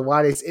details of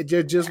why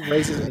they're just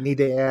racist and need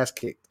their ass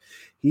kicked.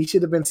 He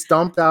should have been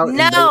stomped out in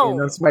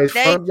somebody's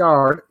front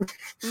yard.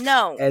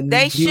 No,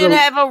 they should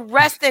have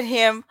arrested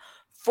him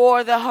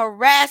for the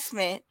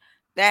harassment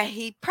that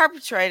he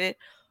perpetrated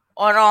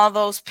on all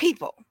those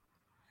people.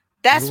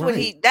 That's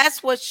right.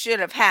 That's what should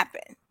have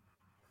happened.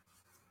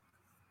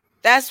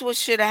 That's what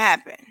should have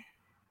happened.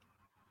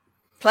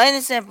 Plain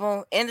and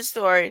simple, end of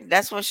story.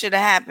 That's what should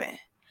have happened.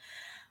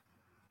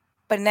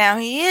 But now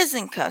he is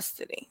in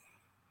custody.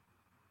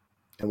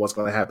 And what's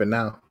going to happen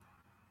now?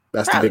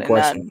 That's probably the big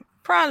question.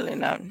 Probably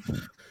nothing.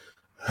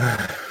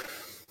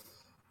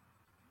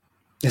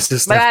 It's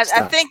just. But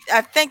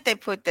I think they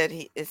put that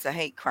it's a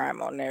hate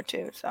crime on there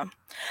too. So,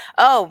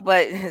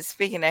 but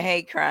speaking of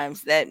hate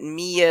crimes, that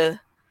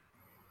Mia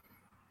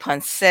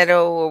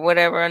Ponsetto or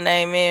whatever her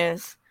name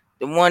is,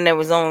 the one that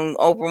was on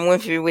Oprah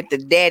Winfrey with the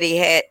daddy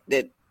hat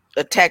that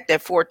attacked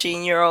that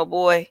 14-year-old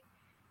boy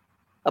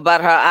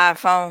about her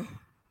iPhone.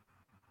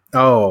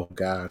 Oh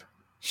God.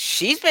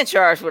 She's been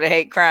charged with a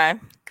hate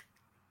crime.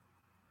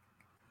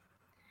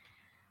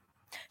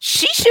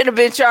 She should have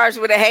been charged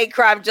with a hate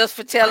crime just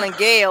for telling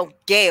Gail,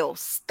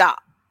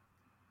 stop.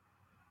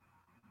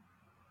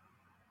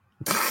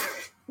 I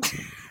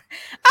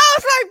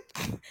was like,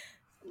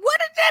 what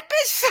did that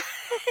bitch say?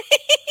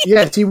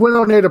 Yeah, she went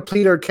on there to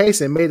plead her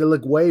case and made it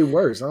look way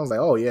worse. I was like,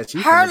 oh yeah,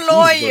 her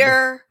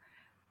lawyer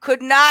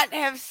could not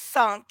have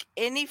sunk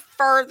any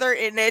further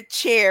in that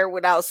chair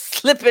without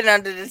slipping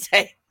under the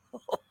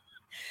table.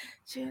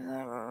 She's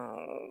like,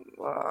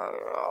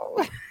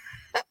 oh.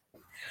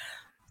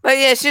 But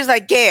yeah, she was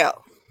like,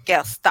 Gail,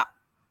 stop.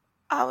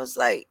 I was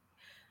like,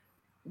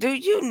 do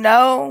you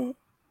know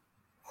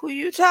who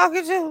you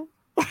talking to?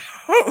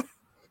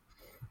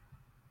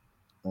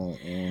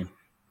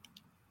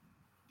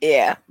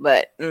 Yeah,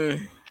 but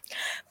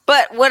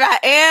what I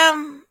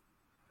am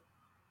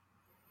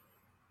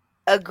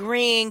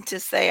agreeing to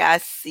say, I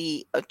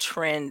see a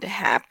trend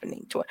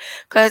happening toward,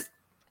 because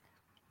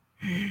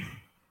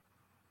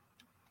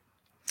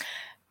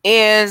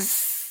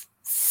is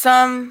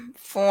some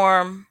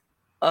form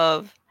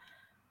of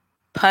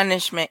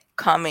punishment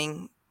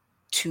coming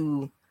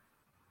to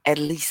at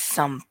least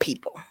some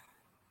people.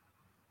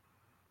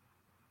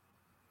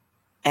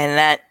 And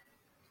that,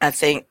 I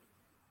think,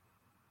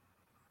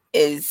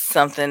 is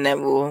something that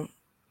will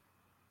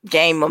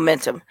gain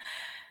momentum.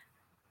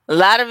 A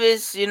lot of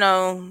it's,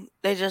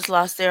 they just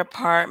lost their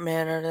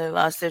apartment, or they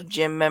lost their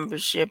gym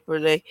membership, or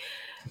they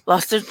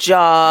lost their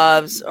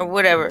jobs, or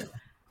whatever.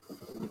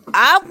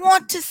 I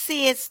want to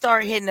see it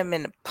start hitting them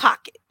in the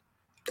pocket.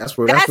 That's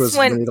when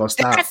they're gonna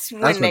stop. That's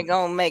when they're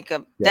gonna make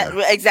a Yeah.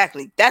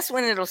 exactly. That's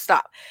when it'll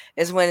stop.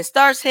 Is when it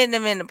starts hitting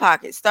them in the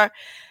pocket.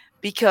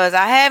 Because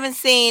I haven't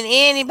seen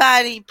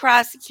anybody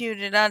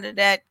prosecuted under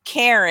that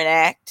Karen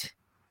Act.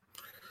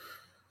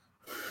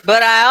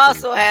 But I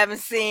also haven't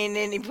seen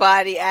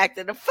anybody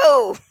acting a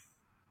fool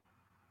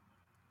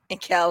in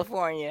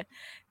California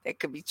that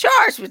could be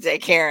charged with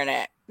that Karen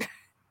Act.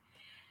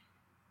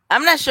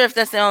 I'm not sure if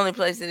that's the only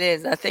place it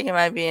is. I think it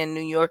might be in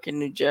New York and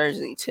New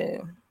Jersey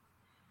too.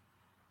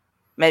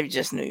 Maybe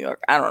just New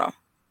York. I don't know.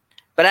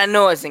 But I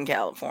know it's in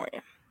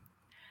California.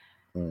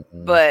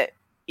 Mm-hmm. But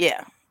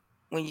yeah,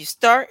 when you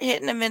start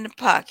hitting them in the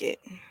pocket,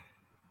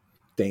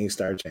 things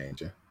start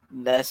changing.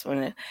 That's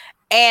when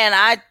and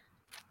I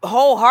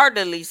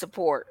wholeheartedly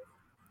support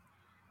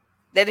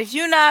that if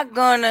you're not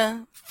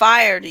gonna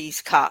fire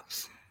these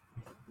cops,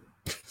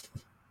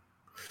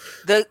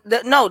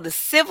 the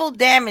civil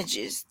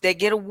damages that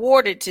get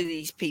awarded to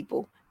these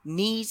people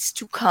needs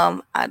to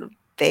come out of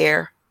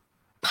their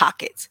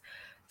pockets.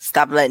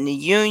 Stop letting the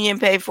union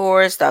pay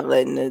for it. Stop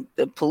letting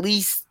the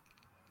police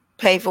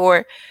pay for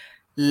it.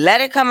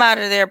 Let it come out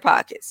of their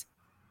pockets.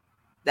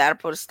 That'll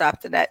put a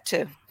stop to that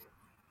too.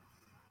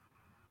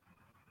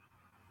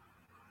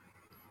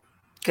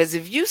 Because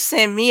if you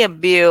send me a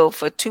bill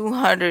for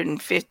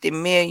 $250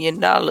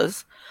 million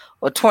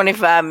or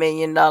 $25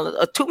 million or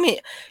 $2 million,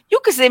 you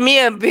can send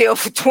me a bill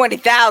for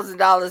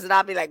 $20,000 and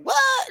I'll be like,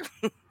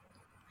 what?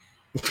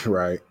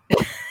 Right.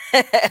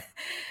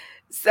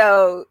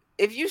 So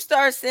if you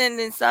start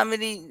sending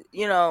somebody,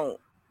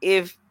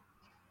 if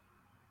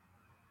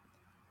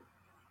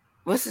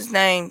what's his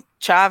name?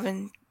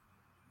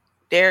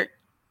 Derek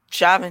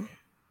Chauvin.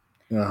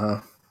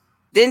 Uh-huh.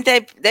 Didn't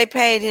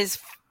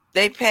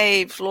they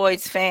paid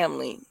Floyd's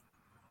family.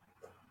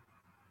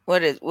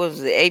 What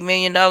was it, $8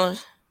 million?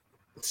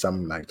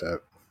 Something like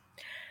that.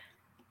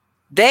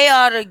 They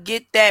ought to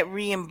get that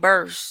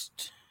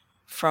reimbursed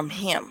from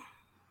him.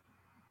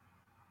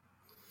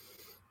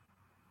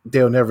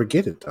 They'll never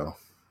get it though.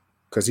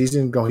 Because he's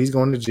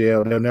going to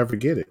jail. They'll never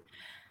get it.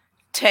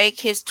 Take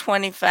his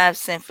 25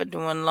 cents for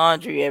doing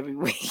laundry every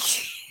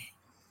week.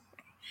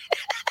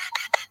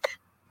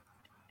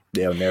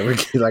 They'll never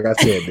get, like I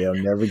said, they'll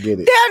never get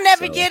it. They'll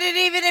never get it,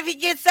 even if he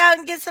gets out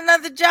and gets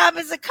another job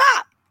as a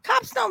cop.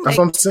 Cops don't make. That's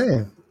what I'm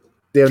saying.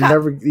 They'll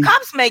never.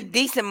 Cops make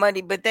decent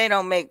money, but they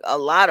don't make a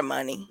lot of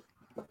money.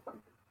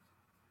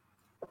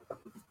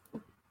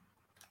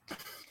 I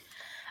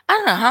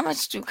don't know, how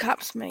much do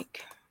cops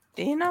make?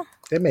 Do you know?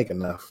 They make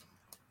enough.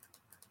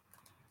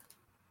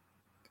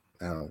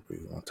 I don't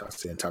really want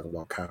to talk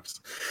about cops.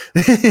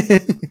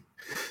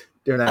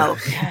 They're not.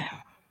 Okay.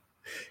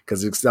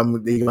 Because they're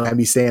gonna have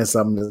me saying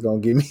something that's gonna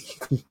get me.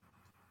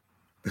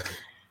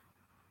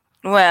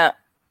 Well,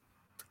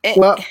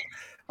 I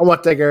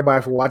want to thank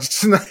everybody for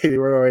watching tonight.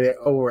 We're already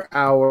over an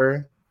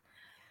hour.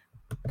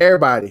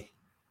 Everybody,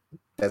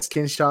 that's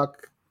KenShock.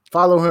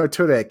 Follow her on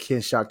Twitter at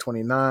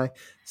KenShock29.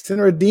 Send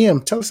her a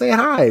DM. Say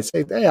hi.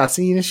 Say, hey, I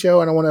see you in the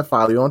show and I want to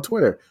follow you on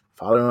Twitter.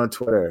 Follow her on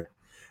Twitter.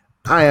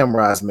 I am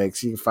Roz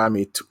Mix. You can find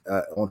me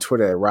on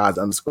Twitter at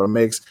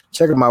Roz_Mix.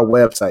 Check out my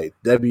website,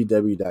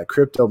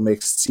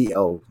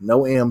 www.cryptomixco.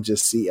 No M,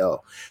 just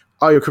CO.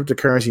 All your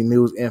cryptocurrency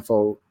news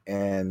info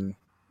on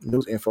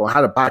how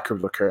to buy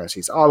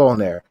cryptocurrencies. All on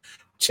there.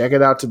 Check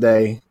it out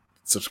today.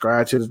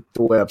 Subscribe to the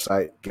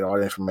website. Get all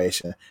the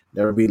information.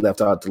 Never be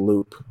left out the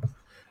loop.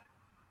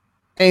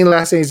 Any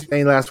last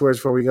words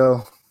before we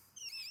go?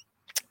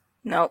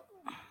 Nope.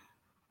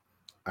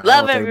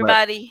 Love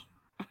everybody.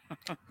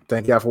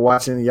 Thank y'all for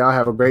watching. Y'all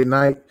have a great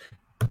night.